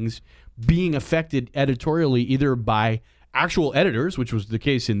things being affected editorially either by actual editors, which was the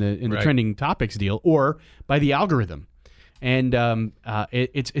case in the Right. trending topics deal, or by the algorithm. And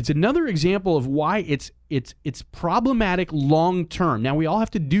it's another example of why it's problematic long term. Now we all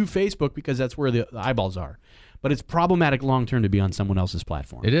have to do Facebook because that's where the eyeballs are, but it's problematic long term to be on someone else's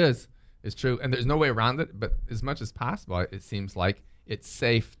platform. It is. It's true. And there's no way around it. But as much as possible, it seems like it's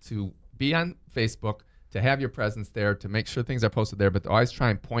safe to be on Facebook, to have your presence there, to make sure things are posted there, but to always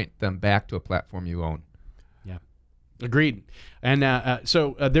try and point them back to a platform you own. Yeah, agreed. And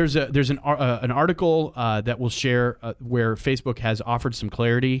so there's an article that we'll share where Facebook has offered some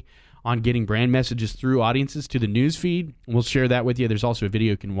clarity on getting brand messages through audiences to the news feed. We'll share that with you. There's also a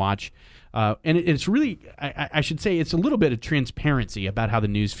video you can watch. And it's really, I should say, it's a little bit of transparency about how the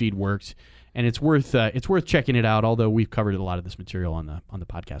news feed works. And it's worth checking it out, although we've covered a lot of this material on the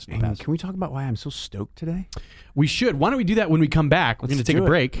podcast in the past. Can we talk about why I'm so stoked today? We should. Why don't we do that when we come back? We're going to take a do it.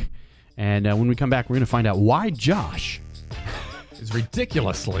 break. And when we come back, we're going to find out why Josh. It's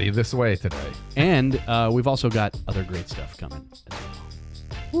ridiculously this way today. And we've also got other great stuff coming as well.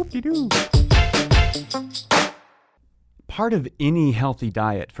 Whoop-de-doo. Part of any healthy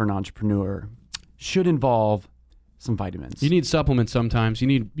diet for an entrepreneur should involve some vitamins. You need supplements sometimes. You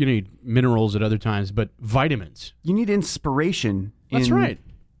need minerals at other times, but vitamins. You need inspiration. That's right.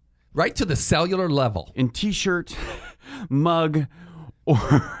 Right to the cellular level. In T-shirt, mug, or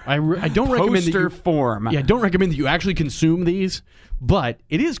I don't recommend that poster you, form. Yeah, don't recommend that you actually consume these, but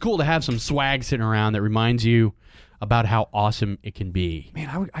it is cool to have some swag sitting around that reminds you about how awesome it can be.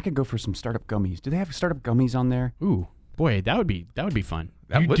 Man, I could go for some startup gummies. Do they have startup gummies on there? Ooh, boy, that would be fun.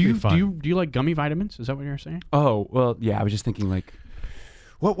 That would be fun. Do you like gummy vitamins? Is that what you're saying? Oh, well, yeah. I was just thinking, like,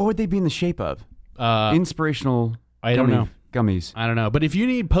 what would they be in the shape of? Inspirational. I don't know. Gummies. I don't know, but if you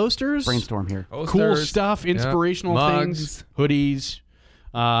need posters, Brainstorm here. cool Posters, stuff, yeah, inspirational mugs. things, hoodies.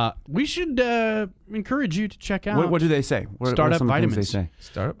 We should encourage you to check out. What do they say? What are Startup some of the things vitamins. they say?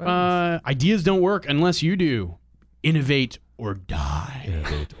 Startup. Ideas don't work unless you do. Innovate or die.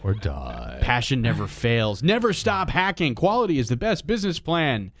 Innovate or die. Passion never fails. Never stop hacking. Quality is the best business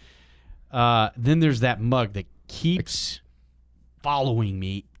plan. Then there's that mug that keeps following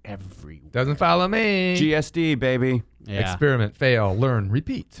me everywhere. Doesn't follow me. GSD, baby. Yeah. Experiment, fail, learn,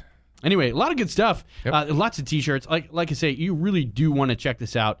 repeat. Anyway, a lot of good stuff. Yep. Lots of T-shirts. Like I say, you really do want to check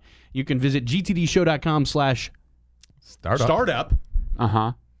this out. You can visit gtdshow.com/startup.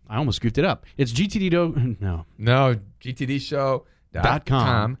 Uh-huh. I almost goofed it up. It's No,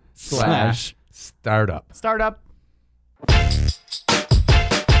 gtdshow.com/startup. Startup.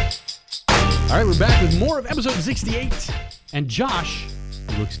 All right, we're back with more of episode 68. And Josh,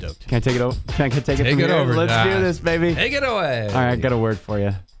 you look stoked. Can I take it over? Can I take it Take from it here? over, Let's Josh. do this, baby. Take it away. All right, I got a word for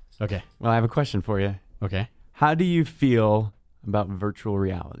you. Okay. Well, I have a question for you. Okay. How do you feel about virtual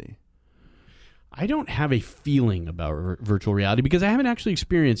reality? I don't have a feeling about virtual reality because I haven't actually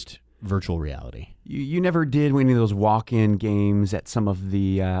experienced virtual reality. You never did any of those walk-in games at some of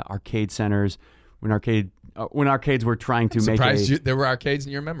the arcade centers when arcades were trying to make There were arcades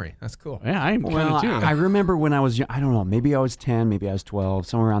in your memory. That's cool. Yeah, I'm kind Well, of too. I remember when I was young, I don't know, maybe I was 10, maybe I was 12,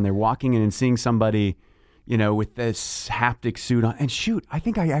 somewhere around there, walking in and seeing somebody, with this haptic suit on. And shoot, I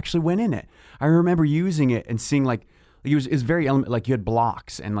think I actually went in it. I remember using it and seeing it was very like you had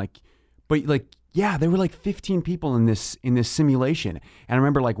blocks and yeah, there were like 15 people in this simulation. And I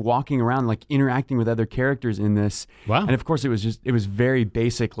remember walking around, interacting with other characters in this. Wow. And of course it was very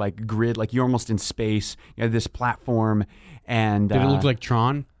basic, grid, you're almost in space. You had this platform and Did it look like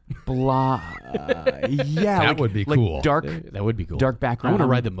Tron? blah. Yeah. That would be cool. Dark. That would be cool. Dark background. I want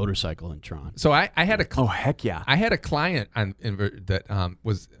to ride the motorcycle in Tron. So I had a Oh, heck yeah. I had a client that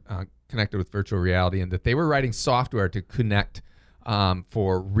was connected with virtual reality, and that they were writing software to connect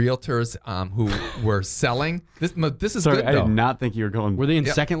for realtors who were selling. This is Sorry, good I though. did not think you were going. Were they in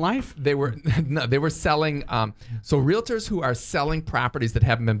Second Life? They were no, they were selling. So realtors who are selling properties that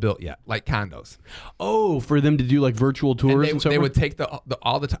haven't been built yet, like condos. Oh, for them to do virtual tours and so They forth? would take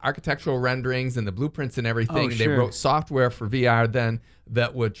all the architectural renderings and the blueprints and everything. Oh, and They sure. wrote software for VR then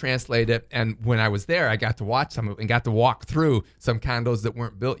that would translate it. And when I was there, I got to watch some of it and got to walk through some condos that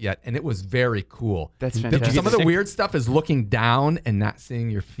weren't built yet, and it was very cool. That's fantastic. Some of the sick? weird stuff is looking down and not seeing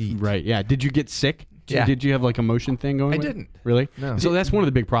your feet. Right, yeah. Did you get sick? Yeah. Did you have a motion thing going? I with it? didn't. Really? No. So that's one of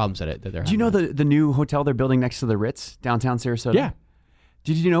the big problems that they're Do you know the new hotel they're building next to the Ritz downtown Sarasota? Yeah.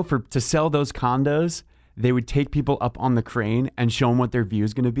 Did you know to sell those condos, they would take people up on the crane and show them what their view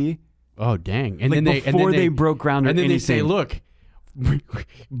is going to be? Oh, dang. And Like then before they broke ground or And then they say, anything. look,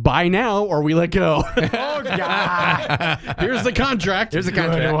 buy now or we let go. Oh, God. Here's the contract. Here's a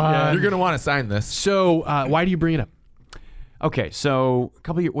contract. You're going to want to sign this. So why do you bring it up? Okay, so a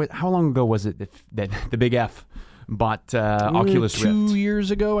couple of years. How long ago was it that the Big F bought Oculus Rift? 2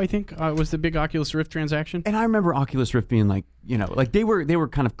 years ago, I think, was the big Oculus Rift transaction. And I remember Oculus Rift being like, they were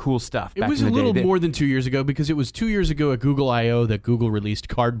kind of cool stuff. It was a little more than 2 years ago because it was 2 years ago at Google I/O that Google released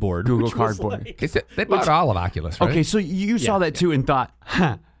Cardboard. Google which was Cardboard. like- They bought all of Oculus, right? Okay, so you saw that too and thought,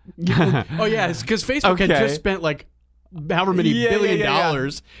 huh. Oh yeah, because Facebook had Okay. just spent like however many Yeah, billion yeah, yeah.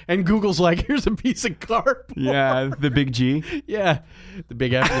 dollars, and Google's like, here's a piece of cardboard. Yeah, the big G. Yeah, the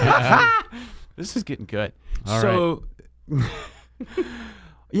big F. This is getting good. All so,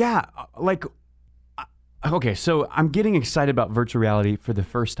 yeah, okay, so I'm getting excited about virtual reality for the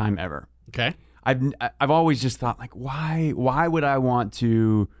first time ever. Okay. I've always just thought like, why would I want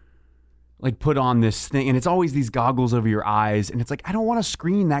to like put on this thing? And it's always these goggles over your eyes, and it's like I don't want a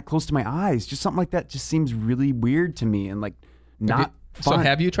screen that close to my eyes. Just something like that just seems really weird to me and like not So fun.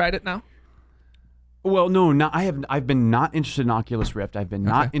 have you tried it now? Well, no, not I have. I've been not interested in Oculus Rift. I've been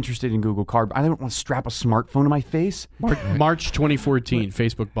not interested in Google Card. I don't want to strap a smartphone to my face. March 2014,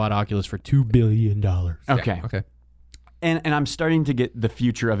 Facebook bought Oculus for $2 billion. Okay. Yeah, okay. And I'm starting to get the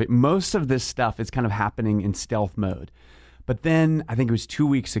future of it. Most of this stuff is kind of happening in stealth mode. But then I think it was 2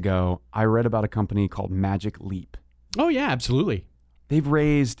 weeks ago, I read about a company called Magic Leap. Oh yeah, absolutely. They've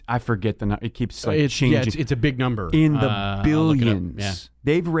raised, I forget the number. It keeps like changing. It's a big number. In the I'll billions. look it up. Yeah.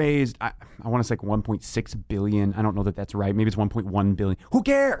 They've raised, I want to say like 1.6 billion. I don't know that that's right. Maybe it's 1.1 billion. Who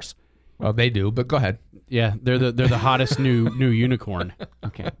cares? Well, they do, but go ahead. Yeah, they're the hottest new unicorn.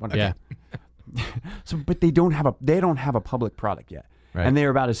 Okay. Whatever. Yeah. So, but they don't have a public product yet, Right. and they're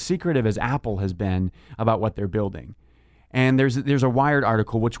about as secretive as Apple has been about what they're building. And there's a Wired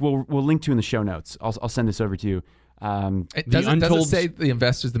article which we'll link to in the show notes. I'll send this over to you. Does it say the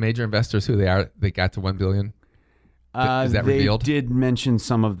investors, the major investors, who they are? They got to $1 billion. Is that they revealed? did mention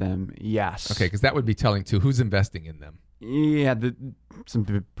some of them. Yes. Okay, because that would be telling too. Who's investing in them? Yeah, some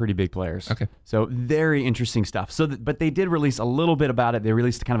pretty big players. Okay. So very interesting stuff. But they did release a little bit about it. They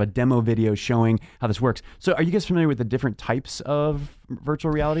released kind of a demo video showing how this works. So are you guys familiar with the different types of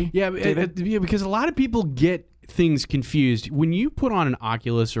virtual reality? Yeah, David? yeah, because a lot of people get things confused. When you put on an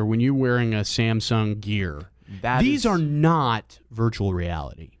Oculus or when you're wearing a Samsung Gear, these are not virtual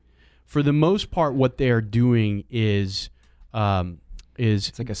reality. For the most part, what they are doing is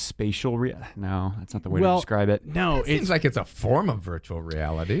It's like a spatial no, that's not the way to well, describe it. No, It seems like it's a form of virtual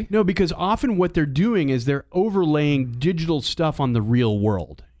reality. No, because often what they're doing is they're overlaying digital stuff on the real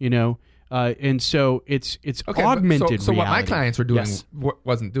world, and so it's Okay, augmented so what my reality. clients were doing Yes.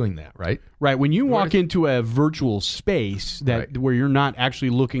 wasn't doing that, right? Right, when you walk into a virtual space Right. where you're not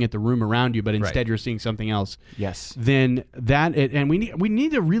actually looking at the room around you, but instead Right. you're seeing something else. Yes. Then and we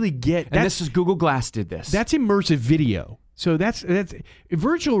need to really get And this is Google Glass did this. that's immersive video. So that's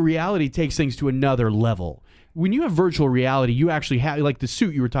virtual reality takes things to another level. When you have virtual reality, you actually have like the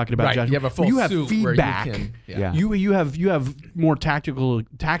suit you were talking about, Right, Josh. you have a full you have suit where you feedback. can- Yeah. You have more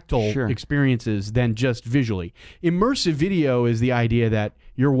tactile Sure. experiences than just visually. Immersive video is the idea that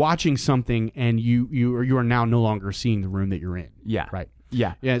you're watching something and you are now no longer seeing the room that you're in. Yeah. Right.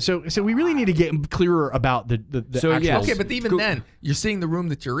 Yeah. Yeah. So we really need to get clearer about the So, actual. yes. Okay, but even then, you're seeing the room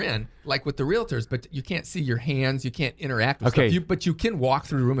that you're in, like with the realtors, but you can't see your hands, you can't interact with Okay. stuff. But you can walk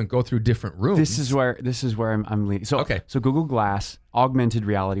through the room and go through different rooms. This is where I'm leading. So Okay. So Google Glass, augmented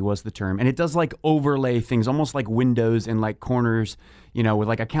reality was the term, and it does like overlay things, almost like windows in like corners, with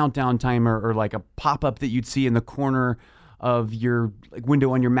like a countdown timer or like a pop up that you'd see in the corner of your like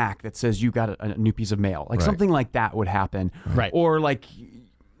window on your Mac that says you got a new piece of mail, like Right. something like that would happen, Right. Or like,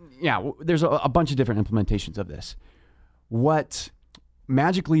 yeah, there's a bunch of different implementations of this. What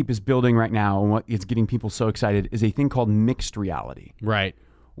Magic Leap is building right now, and what is getting people so excited, is a thing called mixed reality, Right.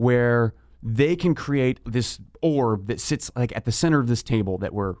 where they can create this orb that sits like at the center of this table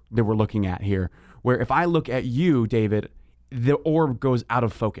that we're looking at here, where if I look at you, David, the orb goes out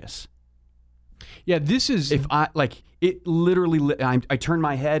of focus. Yeah. This is If I like it literally I turn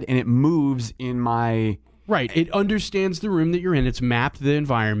my head and it moves in my right. It understands the room that you're in. It's mapped the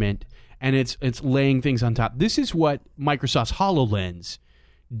environment and it's laying things on top. This is what Microsoft's HoloLens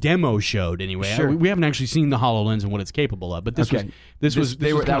demo showed anyway. Sure. We haven't actually seen the HoloLens and what it's capable of, but this was that was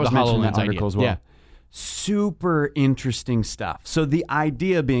kind of the mentioned in HoloLens that article idea. as well. Yeah. Super interesting stuff. So the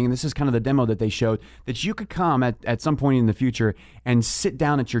idea being, and this is kind of the demo that they showed, that you could come at some point in the future and sit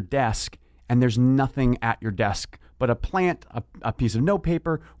down at your desk and there's nothing at your desk but a plant, a piece of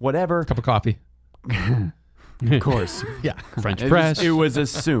notepaper, whatever. cup of coffee. Of course. Yeah. French It press. was, it was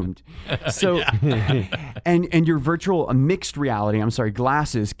assumed. So, and your virtual mixed reality,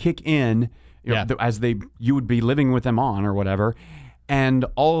 glasses kick in Yeah. as you would be living with them on or whatever. and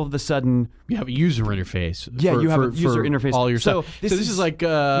all of a sudden, You have a user interface. Yeah, for- you have for- a user for interface. all your So stuff. this So this is is like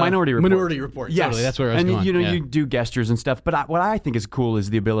Minority Report. Minority Report. yes, Totally. That's where I was and going. Yeah. you do gestures and stuff. But what I think is cool is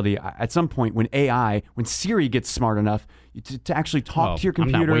the ability at some point when Siri gets smart enough to actually talk to your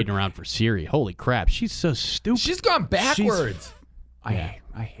computer. I'm not waiting around for Siri. Holy crap, she's so stupid. She's gone backwards.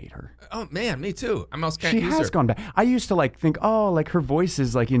 I hate her. Oh man, me too. I almost can't She use has her. gone back. I used to think, oh, her voice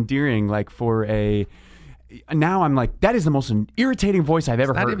is endearing, for a. Now I'm like, that is the most irritating voice I've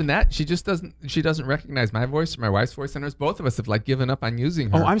ever Not heard. even that. She just doesn't. She doesn't recognize my voice or my wife's voice. And both of us have given up on using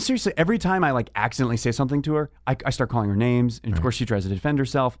her. Oh, I'm seriously. Every time I accidentally say something to her, I start calling her names, and of course she tries to defend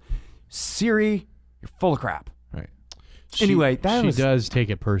herself. Siri, you're full of crap. right. Anyway, she does take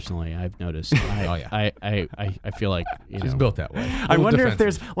it personally. I've noticed. Oh, yeah. I feel like She's built that way. I wonder if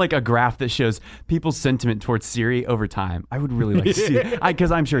there's a graph that shows people's sentiment towards Siri over time. I would really like to see it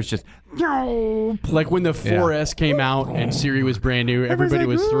because I'm sure it's just like when the 4S came out and Siri was brand new. Everybody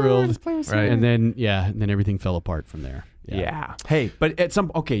was thrilled, Right. and then everything fell apart from there. yeah. Hey, but at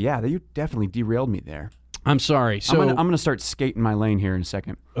some you definitely derailed me there. I'm sorry. So I'm gonna start skating my lane here in a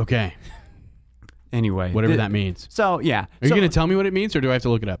second. okay, Anyway, whatever that means. So yeah, Are you going to tell me what it means, or do I have to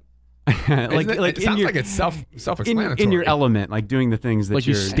look it up? it sounds like it's self-explanatory. in your element, doing the things that Like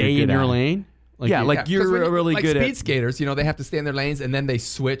you you're stay good in your at. lane. Yeah, like 'cause you're when really like good speed at. skaters. They have to stay in their lanes and then they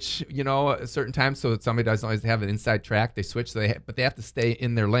switch. A certain time so that somebody doesn't always have an inside track. They switch, but they have to stay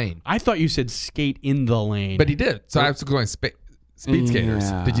in their lane. I thought you said skate in the lane. But he did. So I was going speed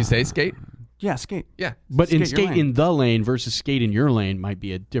skaters. Yeah. Did you say skate? Yeah, skate. Yeah. But in skate your skate lane. in the lane versus skate in your lane might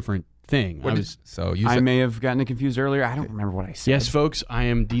be a different thing. So you I said, may have gotten it confused earlier. I don't remember what I said. Yes, folks, I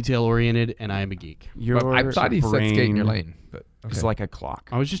am detail oriented and I am a geek. Your I thought he said skate in your brain lane. But is okay. like a clock.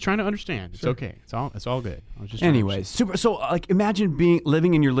 I was just trying to understand. It's okay. It's all good. I was just trying to Anyways, super. So imagine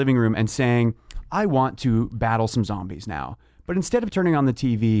living in your living room and saying, "I want to battle some zombies now," but instead of turning on the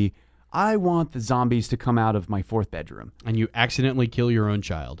TV, I want the zombies to come out of my fourth bedroom. and you accidentally kill your own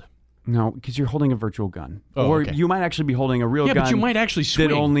child. No, because you're holding a virtual gun, Oh, or okay. you might actually be holding a real Yeah, gun. but you might actually swing.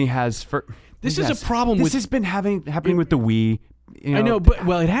 that only has. This is a problem This with- has been happening with the Wii. I know, but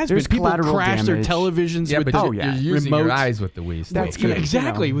it has been. there's People collateral crash their damage. televisions Yeah, with but the Oh, yeah. you're using your remotes. eyes with the Wii. Still. That's too. gonna-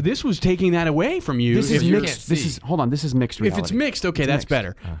 Exactly. you know. This was taking that away from you. This is if you're- mixed. can't This see. is hold on. This is mixed reality. If it's mixed, okay, that's mixed.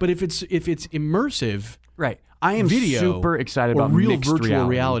 better. But if it's immersive, Right. I am video super excited or about real mixed virtual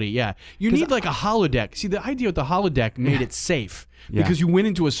reality. Yeah, you 'Cause need like a holodeck. See, the idea with the holodeck made it safe Yeah. because you went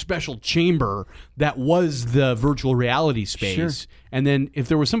into a special chamber that was the virtual reality space, Sure. and then if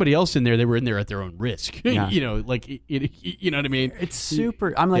there was somebody else in there, they were in there at their own risk. Yeah. you know what I mean? It's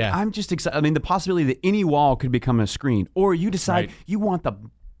super. I'm like, Yeah. I'm just excited. I mean, the possibility that any wall could become a screen, or you decide Right. you want the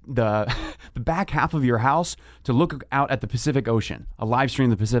the back half of your house to look out at the Pacific Ocean, a live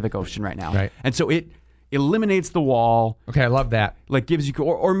stream of the Pacific Ocean right now. Right. And so it eliminates the wall, Okay, I love that. gives you,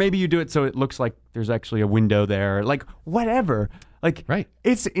 or maybe you do it so it looks like there's actually a window there, whatever. Right.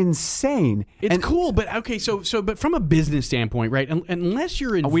 It's insane. It's And cool, but okay. But from a business standpoint, right? Unless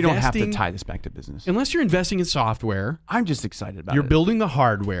you're investing, we don't have to tie this back to business. Unless you're investing in software, I'm just excited about you're it. building the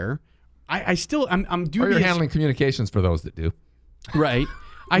hardware. I'm Or dubious. you're handling communications for those that do. Right.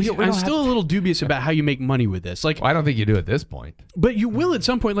 We don't I'm have still a little dubious about how you make money with this. Well, I don't think you do at this point. But you will at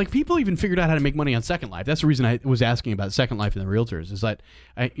some point. Like people even figured out how to make money on Second Life. That's the reason I was asking about Second Life and the realtors. Is that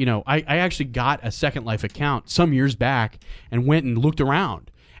I actually got a Second Life account some years back and went and looked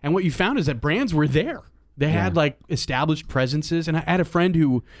around. And what you found is that brands were there. They had established presences. And I had a friend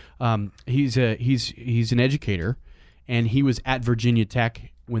who he's an educator, and he was at Virginia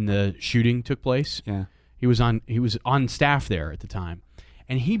Tech when the shooting took place. Yeah. He was on staff there at the time.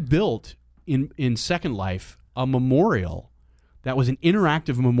 And he built in Second Life a memorial that was an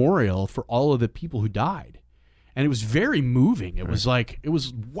interactive memorial for all of the people who died. And it was very moving. It was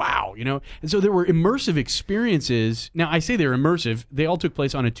wow, And so there were immersive experiences. Now, I say they're immersive. They all took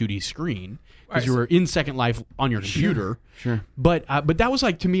place on a 2D screen because you were in Second Life on your computer. Sure. But that was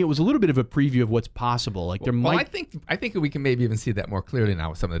to me, it was a little bit of a preview of what's possible. Well, I think we can maybe even see that more clearly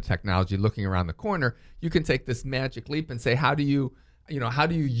now with some of the technology looking around the corner. You can take this magic leap and say, how do you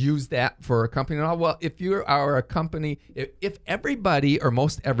use that for a company? Well, if you are a company, if everybody or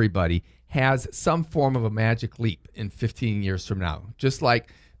most everybody has some form of a magic leap in 15 years from now, just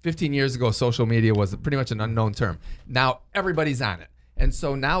like 15 years ago, social media was pretty much an unknown term. Now everybody's on it. And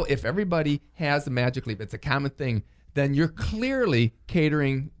so now if everybody has a magic leap, it's a common thing, then you're clearly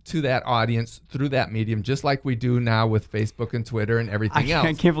catering to that audience through that medium, just like we do now with Facebook and Twitter and everything else.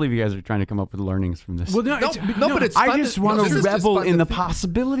 I can't believe you guys are trying to come up with learnings from this. Well, but it's fun. I just want to revel in the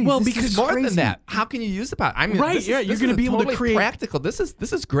possibilities. Well, This because is more crazy. than that, how can you use the power? I mean, Right, this is- yeah, this you're is gonna be able to totally create- practical. This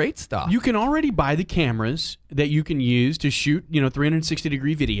is great stuff. You can already buy the cameras that you can use to shoot,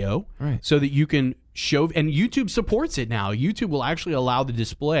 360-degree video, Right. so that you can show. And YouTube supports it now. YouTube will actually allow the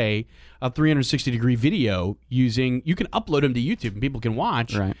display of 360-degree video using. You can upload them to YouTube, and people can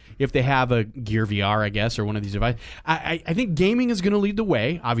watch Right. if they have a Gear VR, I guess, or one of these devices. I think gaming is going to lead the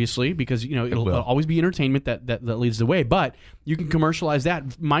way, obviously, because it'll always be entertainment that leads the way. But you can commercialize that.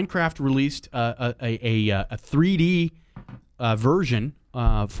 Minecraft released a 3D version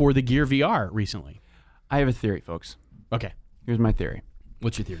for the Gear VR recently. I have a theory, folks. Okay. Here's my theory.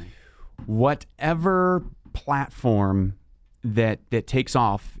 What's your theory? Whatever platform that takes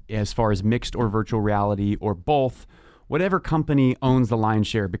off as far as mixed or virtual reality or both, whatever company owns the lion's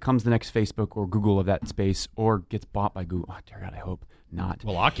share becomes the next Facebook or Google of that space or gets bought by Google. Oh, dear God, I hope not.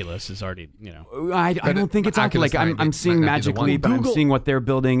 Well, Oculus is already, I don't think it's Oculus Oculus. might I'm be seeing the Magic one. Leap, and I'm Google- seeing what they're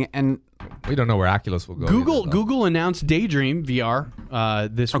building, and We don't know where Oculus will go. Google either, though. Google announced Daydream VR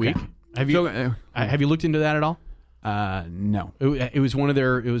this week. Have you So, have you looked into that at all? no. It was one of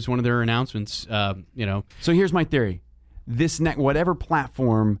their announcements. So here's my theory: whatever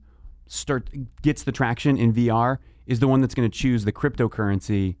platform gets the traction in VR is the one that's going to choose the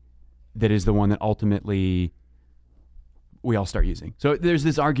cryptocurrency that is the one that ultimately we all start using. So there's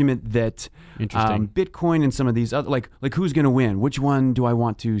this argument that Interesting. Bitcoin and some of these other like who's going to win? Which one do I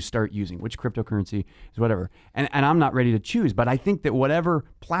want to start using? Which cryptocurrency is whatever? And I'm not ready to choose, but I think that whatever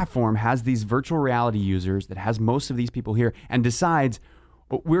platform has these virtual reality users that has most of these people here and decides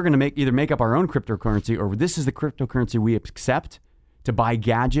we're going to either make up our own cryptocurrency or this is the cryptocurrency we accept to buy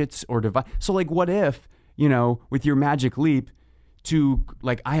gadgets or device. So like what if, with your Magic Leap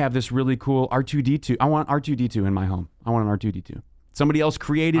I have this really cool R2-D2. I want R2-D2 in my home. I want an R2-D2. Somebody else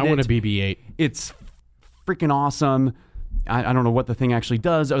created it. I want a BB-8. It's freaking awesome. I don't know what the thing actually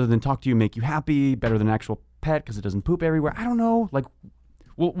does other than talk to you, make you happy, better than an actual pet because it doesn't poop everywhere. I don't know.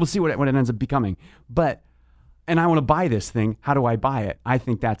 We'll see what it ends up becoming. And I want to buy this thing. How do I buy it? I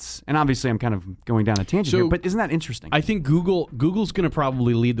think and obviously I'm kind of going down a tangent here, but isn't that interesting? I think Google's going to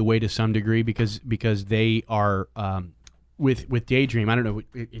probably lead the way to some degree because they are with Daydream. I don't know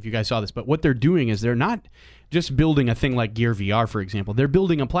if you guys saw this, but what they're doing is they're not just building a thing like Gear VR, for example. They're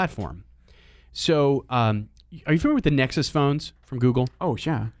building a platform. So, are you familiar with the Nexus phones from Google? Oh,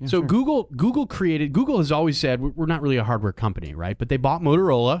 yeah. So sure. Google has always said we're not really a hardware company, right? But they bought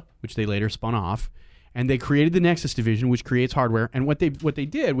Motorola, which they later spun off, and they created the Nexus division, which creates hardware. And what they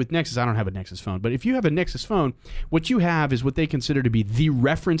did with Nexus, I don't have a Nexus phone, but if you have a Nexus phone, what you have is what they consider to be the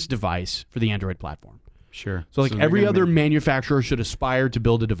reference device for the Android platform. Sure. So they're every gonna other manufacturer should aspire to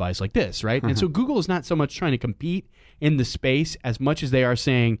build a device like this, right? And so Google is not so much trying to compete in the space as much as they are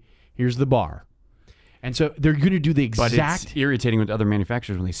saying, here's the bar. And so they're going to do the But exact... it's irritating with other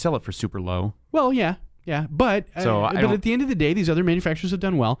manufacturers when they sell it for super low. Well, yeah. But at the end of the day, these other manufacturers have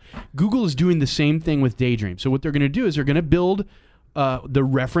done well. Google is doing the same thing with Daydream. So what they're going to do is they're going to build the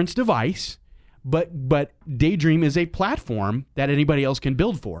reference device, but Daydream is a platform that anybody else can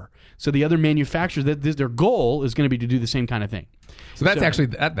build for. So the other manufacturers, their goal is going to be to do the same kind of thing. So that's actually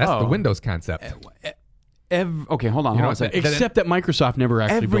the Windows concept. Okay, hold on. You know hold on. what I'm saying? Except that Microsoft never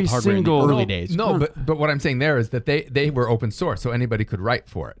actually Every built hardware in the single- early days. No, but what I'm saying there is that they were open source, so anybody could write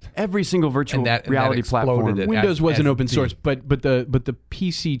for it. Every single virtual And that reality exploded platform. it. Windows as wasn't the- open source, but the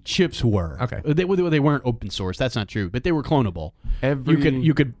PC chips were. Okay. They weren't open source. That's not true, but they were clonable. Every-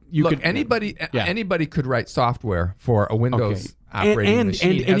 you could Anybody Yeah. could write software for a Windows operating And machine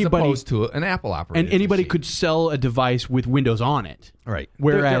anybody- as opposed to an Apple operating and anybody machine. could sell a device with Windows on it. Right.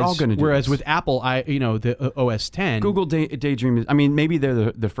 They're all gonna do Whereas this. with Apple, the OS 10, Google Daydream is, maybe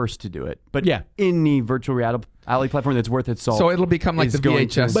they're the first to do it, but Yeah. any virtual reality platform that's worth its salt. So it'll become like is the going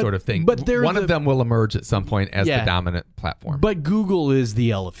VHS to- sort of thing. but they're one the- of them will emerge at some point as Yeah. the dominant platform. But Google is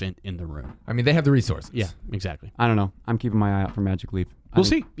the elephant in the room. I mean, they have the resources. Yeah, exactly. I don't know. I'm keeping my eye out for Magic Leap. We'll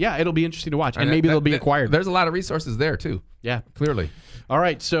see. Yeah, it'll be interesting to watch, and maybe they'll be acquired. There's a lot of resources there too. Yeah. Clearly. All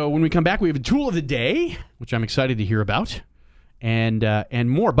right. So when we come back, we have a tool of the day, which I'm excited to hear about, and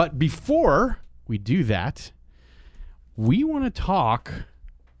more. But before we do that, we want to talk.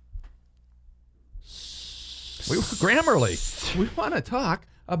 Grammarly. We want to talk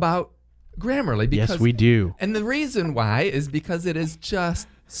about Grammarly because Yes, we do. And the reason why is because it is just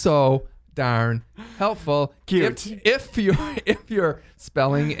so darn helpful. Cute. If your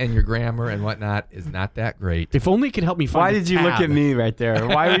spelling and your grammar and whatnot is not that great. If only it could help me find Why a did you look tab. at me right there?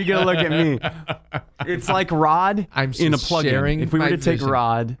 Why were you going to look at me? It's like Rod I'm in a just plugin. sharing If we were my to take vision.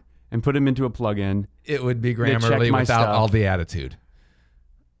 Rod and put him into a plugin, It would be check Grammarly my without stuff. all the attitude.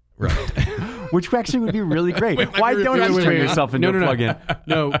 Right. which actually would be really great. Wait, Why wait, don't wait, you wait, turn wait. yourself into No, a plugin?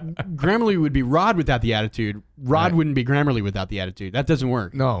 No, Grammarly would be Rod without the attitude. Rod Right. wouldn't be Grammarly without the attitude. That doesn't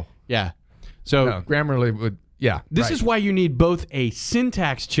work. No. Yeah. So No. Grammarly would. Yeah. this right. is why you need both a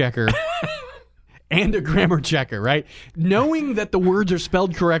syntax checker and a grammar checker, right? Knowing that the words are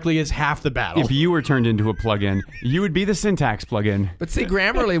spelled correctly is half the battle. If you were turned into a plugin, you would be the syntax plugin. But see,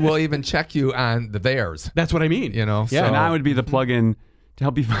 Grammarly will even check you on the theirs. That's what I mean. You know. Yeah, so, And I would be the plugin to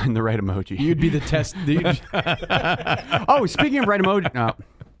help you find the right emoji. You'd be the test. Oh, speaking of right emoji. No.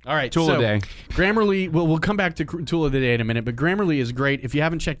 All right, Tool so of the day. Grammarly, we'll come back to Tool of the Day in a minute, but Grammarly is great. If you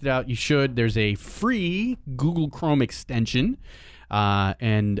haven't checked it out, you should. There's a free Google Chrome extension,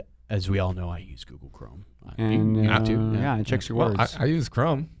 and as we all know, I use Google Chrome. And you have to. yeah, it checks your Well, words. I use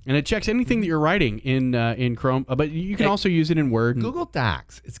Chrome. And it checks anything that you're writing in Chrome, but you can also use it in Word. and- Google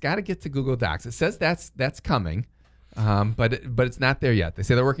Docs. It's got to get to Google Docs. It says that's coming, but it's not there yet. They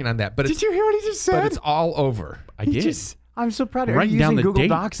say they're working on that. But Did you hear what he just said? But it's all over. I He did. just- I'm so proud of you. Are Writing you down using the Google date.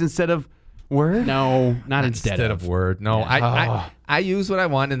 Docs instead of Word? No, not instead of. Word. No, I use what I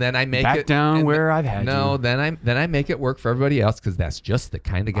want, and then I make Back it down and where I've had No, you. then I make it work for everybody else because that's just the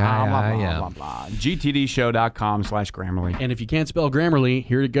kind of guy Blah, I blah, am. blah, blah, blah. GTDshow.com/Grammarly. And if you can't spell Grammarly,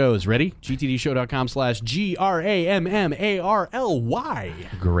 here it goes. Ready? GTDshow.com/GRAMMARLY.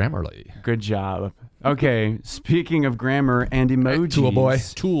 Grammarly. Good job. Okay, speaking of grammar and emojis. Tool boy.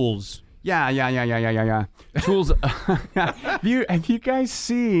 Tools. Yeah. Tools. have you guys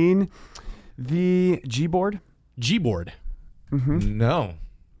seen the Gboard? Gboard. No.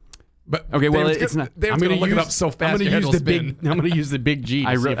 But Okay, well, they was it's gonna- not- They were going to look it up so fast. I'm going your to head use will the spin. big. I'm going to use the big G.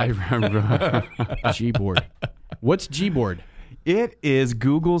 I To see if Gboard. What's Gboard? It is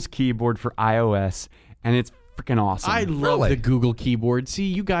Google's keyboard for iOS, and it's freaking awesome. I love Really? the Google keyboard. See,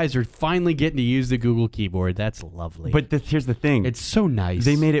 you guys are finally getting to use the Google keyboard. That's lovely. But here's the thing. it's so nice.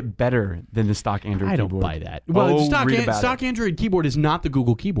 They made it better than the stock Android I don't keyboard. buy that. Well, Oh, read about stock it. Android keyboard is not the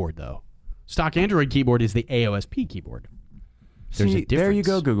Google keyboard, though. Stock Android keyboard is the AOSP keyboard. There's See, a difference. there you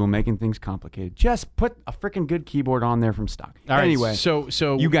go, Google, making things complicated. Just put a freaking good keyboard on there from stock. All right, Anyway, so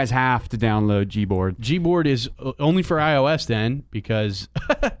you guys have to download Gboard. Gboard is only for iOS then, because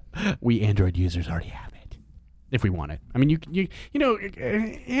we Android users already have it. If we want it, I mean, you know,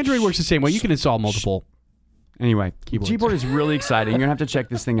 Android works the same way. You can install multiple. Anyway, Keyboards. Gboard is really exciting. You're going to have to check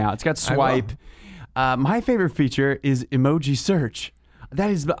this thing out. It's got I will. swipe. My favorite feature is emoji search. That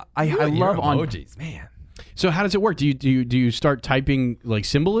is, I You and your love on. emojis, man. So how does it work? Do you start typing like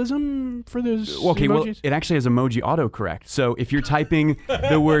symbolism for those Okay, well, emojis? it actually has emoji autocorrect. So if you're typing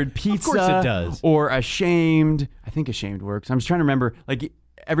the word pizza course it does. or ashamed, I think ashamed works. I'm just trying to remember, like,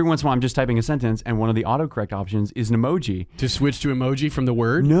 every once in a while I'm just typing a sentence and one of the autocorrect options is an emoji. To switch to emoji from the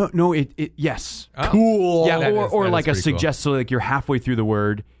word? No, it yes. Cool. Yeah, That or is like a pretty cool. suggest, so like you're halfway through the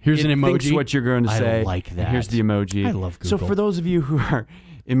word. Here's it an thinks emoji. what you're going to I say. like and here's that. the emoji. I love So Google. for those of you who are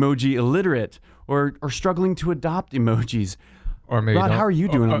emoji illiterate or struggling to adopt emojis, Or maybe Rod, don't- how are you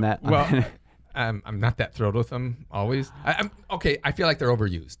doing on that? Well, I'm not that thrilled with them always. I'm okay. I feel like they're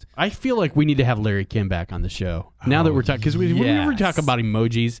overused. I feel like we need to have Larry Kim back on the show. Now that we're talking, because when we ever talk about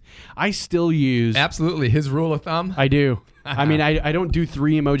emojis, I still use. Absolutely, his rule of thumb. I do. I mean, I don't do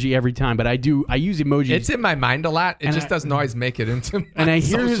 3 emoji every time, but I do. I use emojis. It's in my mind a lot. It And just I- doesn't always make it into. My and I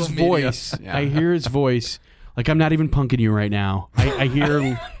hear his social media. voice. I hear his voice. Like, I'm not even punking you right now. I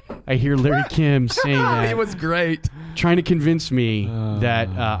hear Larry Kim saying that. It was great. Trying to convince me that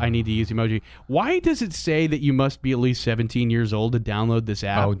I need to use emoji. Why does it say that you must be at least 17 years old to download this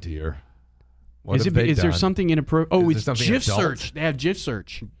app? Oh dear. What is have there they done? something inappropriate? Oh, Is it's there something GIF adult? search. They have GIF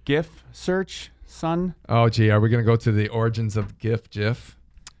search. GIF search, son. Oh gee, are we going to go to the origins of GIF? The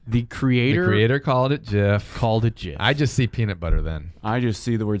The creator, creator called it GIF. called it GIF. I just see peanut butter then. I just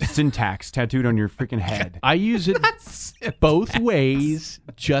see the word syntax tattooed on your freaking head. I use it both ways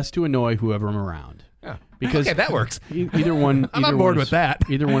just to annoy whoever I'm around. Yeah. Because Okay, that works. Either one. I'm either on board one with is- that.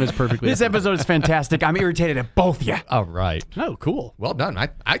 Either one is perfectly. This episode is fantastic. I'm irritated at both of you. All right. Oh, cool. Well done.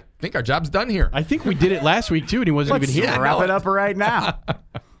 I think our job's done here. I think we did it last week too, and he wasn't even here. yeah, Wrap no, it up right now.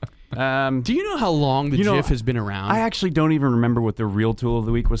 Do you know how long the You know, GIF has been around? I actually don't even remember what the real tool of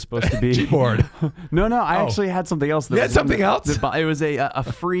the week was supposed to be. Gboard. No, I actually had something else. That You had was one something that- else? that- it was a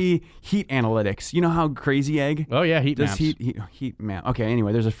free heat analytics. You know how Crazy Egg oh yeah, heat does maps. heat map. Okay,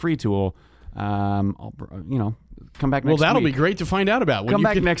 anyway, there's a free tool. Come back next Well, week. that'll be great to find out about. When Come you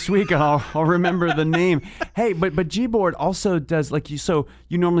back can- next week and I'll remember the name. Hey, but Gboard also does so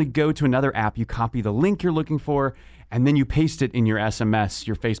you normally go to another app, you copy the link you're looking for, and then you paste it in your SMS,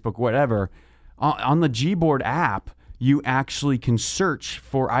 your Facebook, whatever. On the Gboard app, you actually can search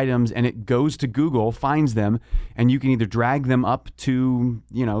for items and it goes to Google, finds them, and you can either drag them up to,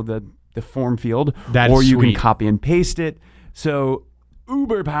 the form field, That's or you sweet. can copy and paste it. So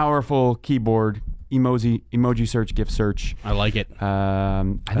uber powerful keyboard, emoji search, GIF search. I like it. I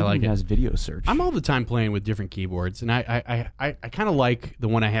think like it it. has video search. I'm all the time playing with different keyboards, and I kind of like the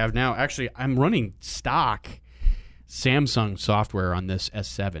one I have now. Actually, I'm running stock Samsung software on this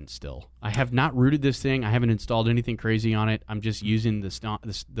S7 still. I have not rooted this thing. I haven't installed anything crazy on it. I'm just using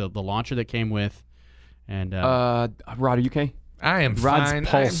the launcher that came with. And Rod, are you okay? I am Rod's fine.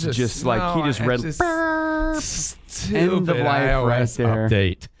 pulse I'm just like he just read stupid end of life iOS right there.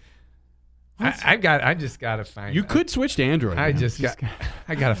 update. I just gotta find. you could switch to Android. I now.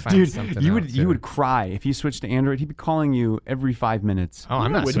 I gotta find Dude, something. you else would here. cry if you switched to Android. He'd be calling you every 5 minutes. Oh,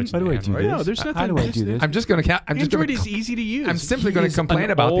 I'm No, not it wouldn't. switching. How do to I do Android. this? No, there's nothing. How do I there's- do this? I'm just gonna. Android is easy to use. I'm simply He going to is complain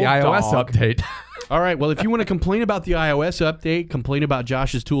an about the old iOS dog. update, All right. Well, if you want to complain about the iOS update, complain about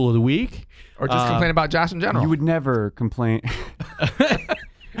Josh's tool of the week, or just complain about Josh in general. You would never complain.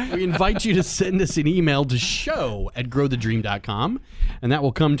 we invite you to send us an email to show@growthedream.com, and that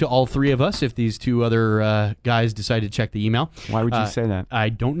will come to all three of us if these two other guys decide to check the email. Why would you say that? I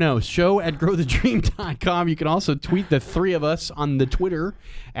don't know. Show@growthedream.com. You can also tweet the three of us on the Twitter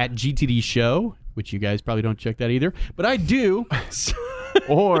 @GTD Show, which you guys probably don't check that either, but I do.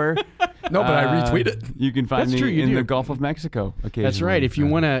 Or no, but I retweet it. You can find That's true, me you in do. the Gulf of Mexico occasionally. That's right. If you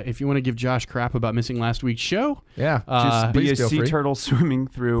wanna give Josh crap about missing last week's show, Yeah, just be please a feel sea free. turtle swimming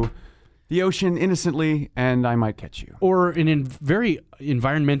through the ocean innocently, and I might catch you. or in a very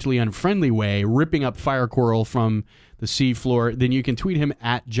environmentally unfriendly way, ripping up fire coral from the sea floor, then you can tweet him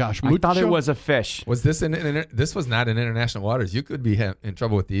 @Josh I thought it Mucho. was a fish. Was this this was not in international waters? You could be in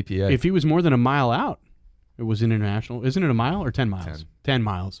trouble with the EPA. If he was more than a mile out, it was international. Isn't it a mile or 10 miles? 10. 10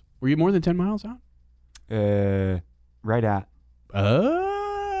 miles. Were you more than 10 miles out? Right at.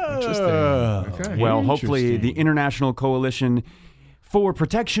 Oh. Interesting. Okay. Well, hopefully the Interesting. International Coalition for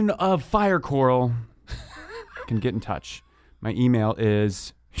Protection of Fire Coral can get in touch. My email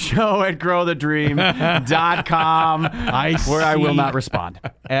is show@growthedream.com, where I will not respond.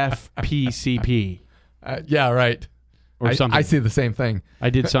 FPCP yeah, right. or something. I see the same thing. I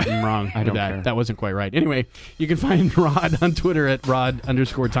did something wrong. I with don't that. care. That wasn't quite right. Anyway, you can find Rod on Twitter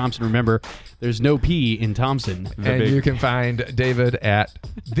 @Rod_Thompson. Remember, there's no P in Thompson. And you can find David at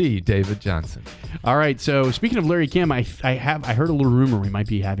the David Johnson. All right. So speaking of Larry Kim, I heard a little rumor we might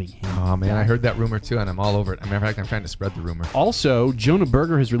be having him. Oh man, I heard that rumor too, and I'm all over it. As a matter of fact, I'm trying to spread the rumor. Also, Jonah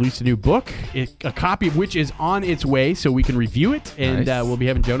Berger has released a new book, a copy of which is on its way, so we can review it, and Nice. we'll be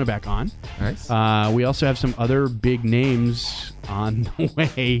having Jonah back on. Nice. We also have some other big names on the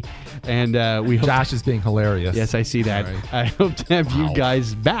way, and we hope. Josh is being hilarious. Yes, I see that. All right. I hope to have you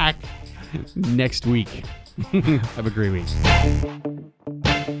guys back next week. Have a great week.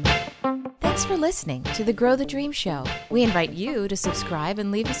 Thanks for listening to the Grow the Dream Show. We invite you to subscribe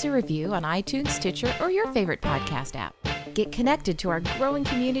and leave us a review on iTunes, Stitcher, or your favorite podcast app. Get connected to our growing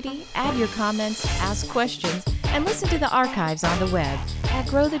community, add your comments, ask questions, and listen to the archives on the web at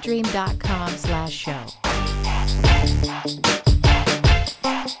growthedream.com/show.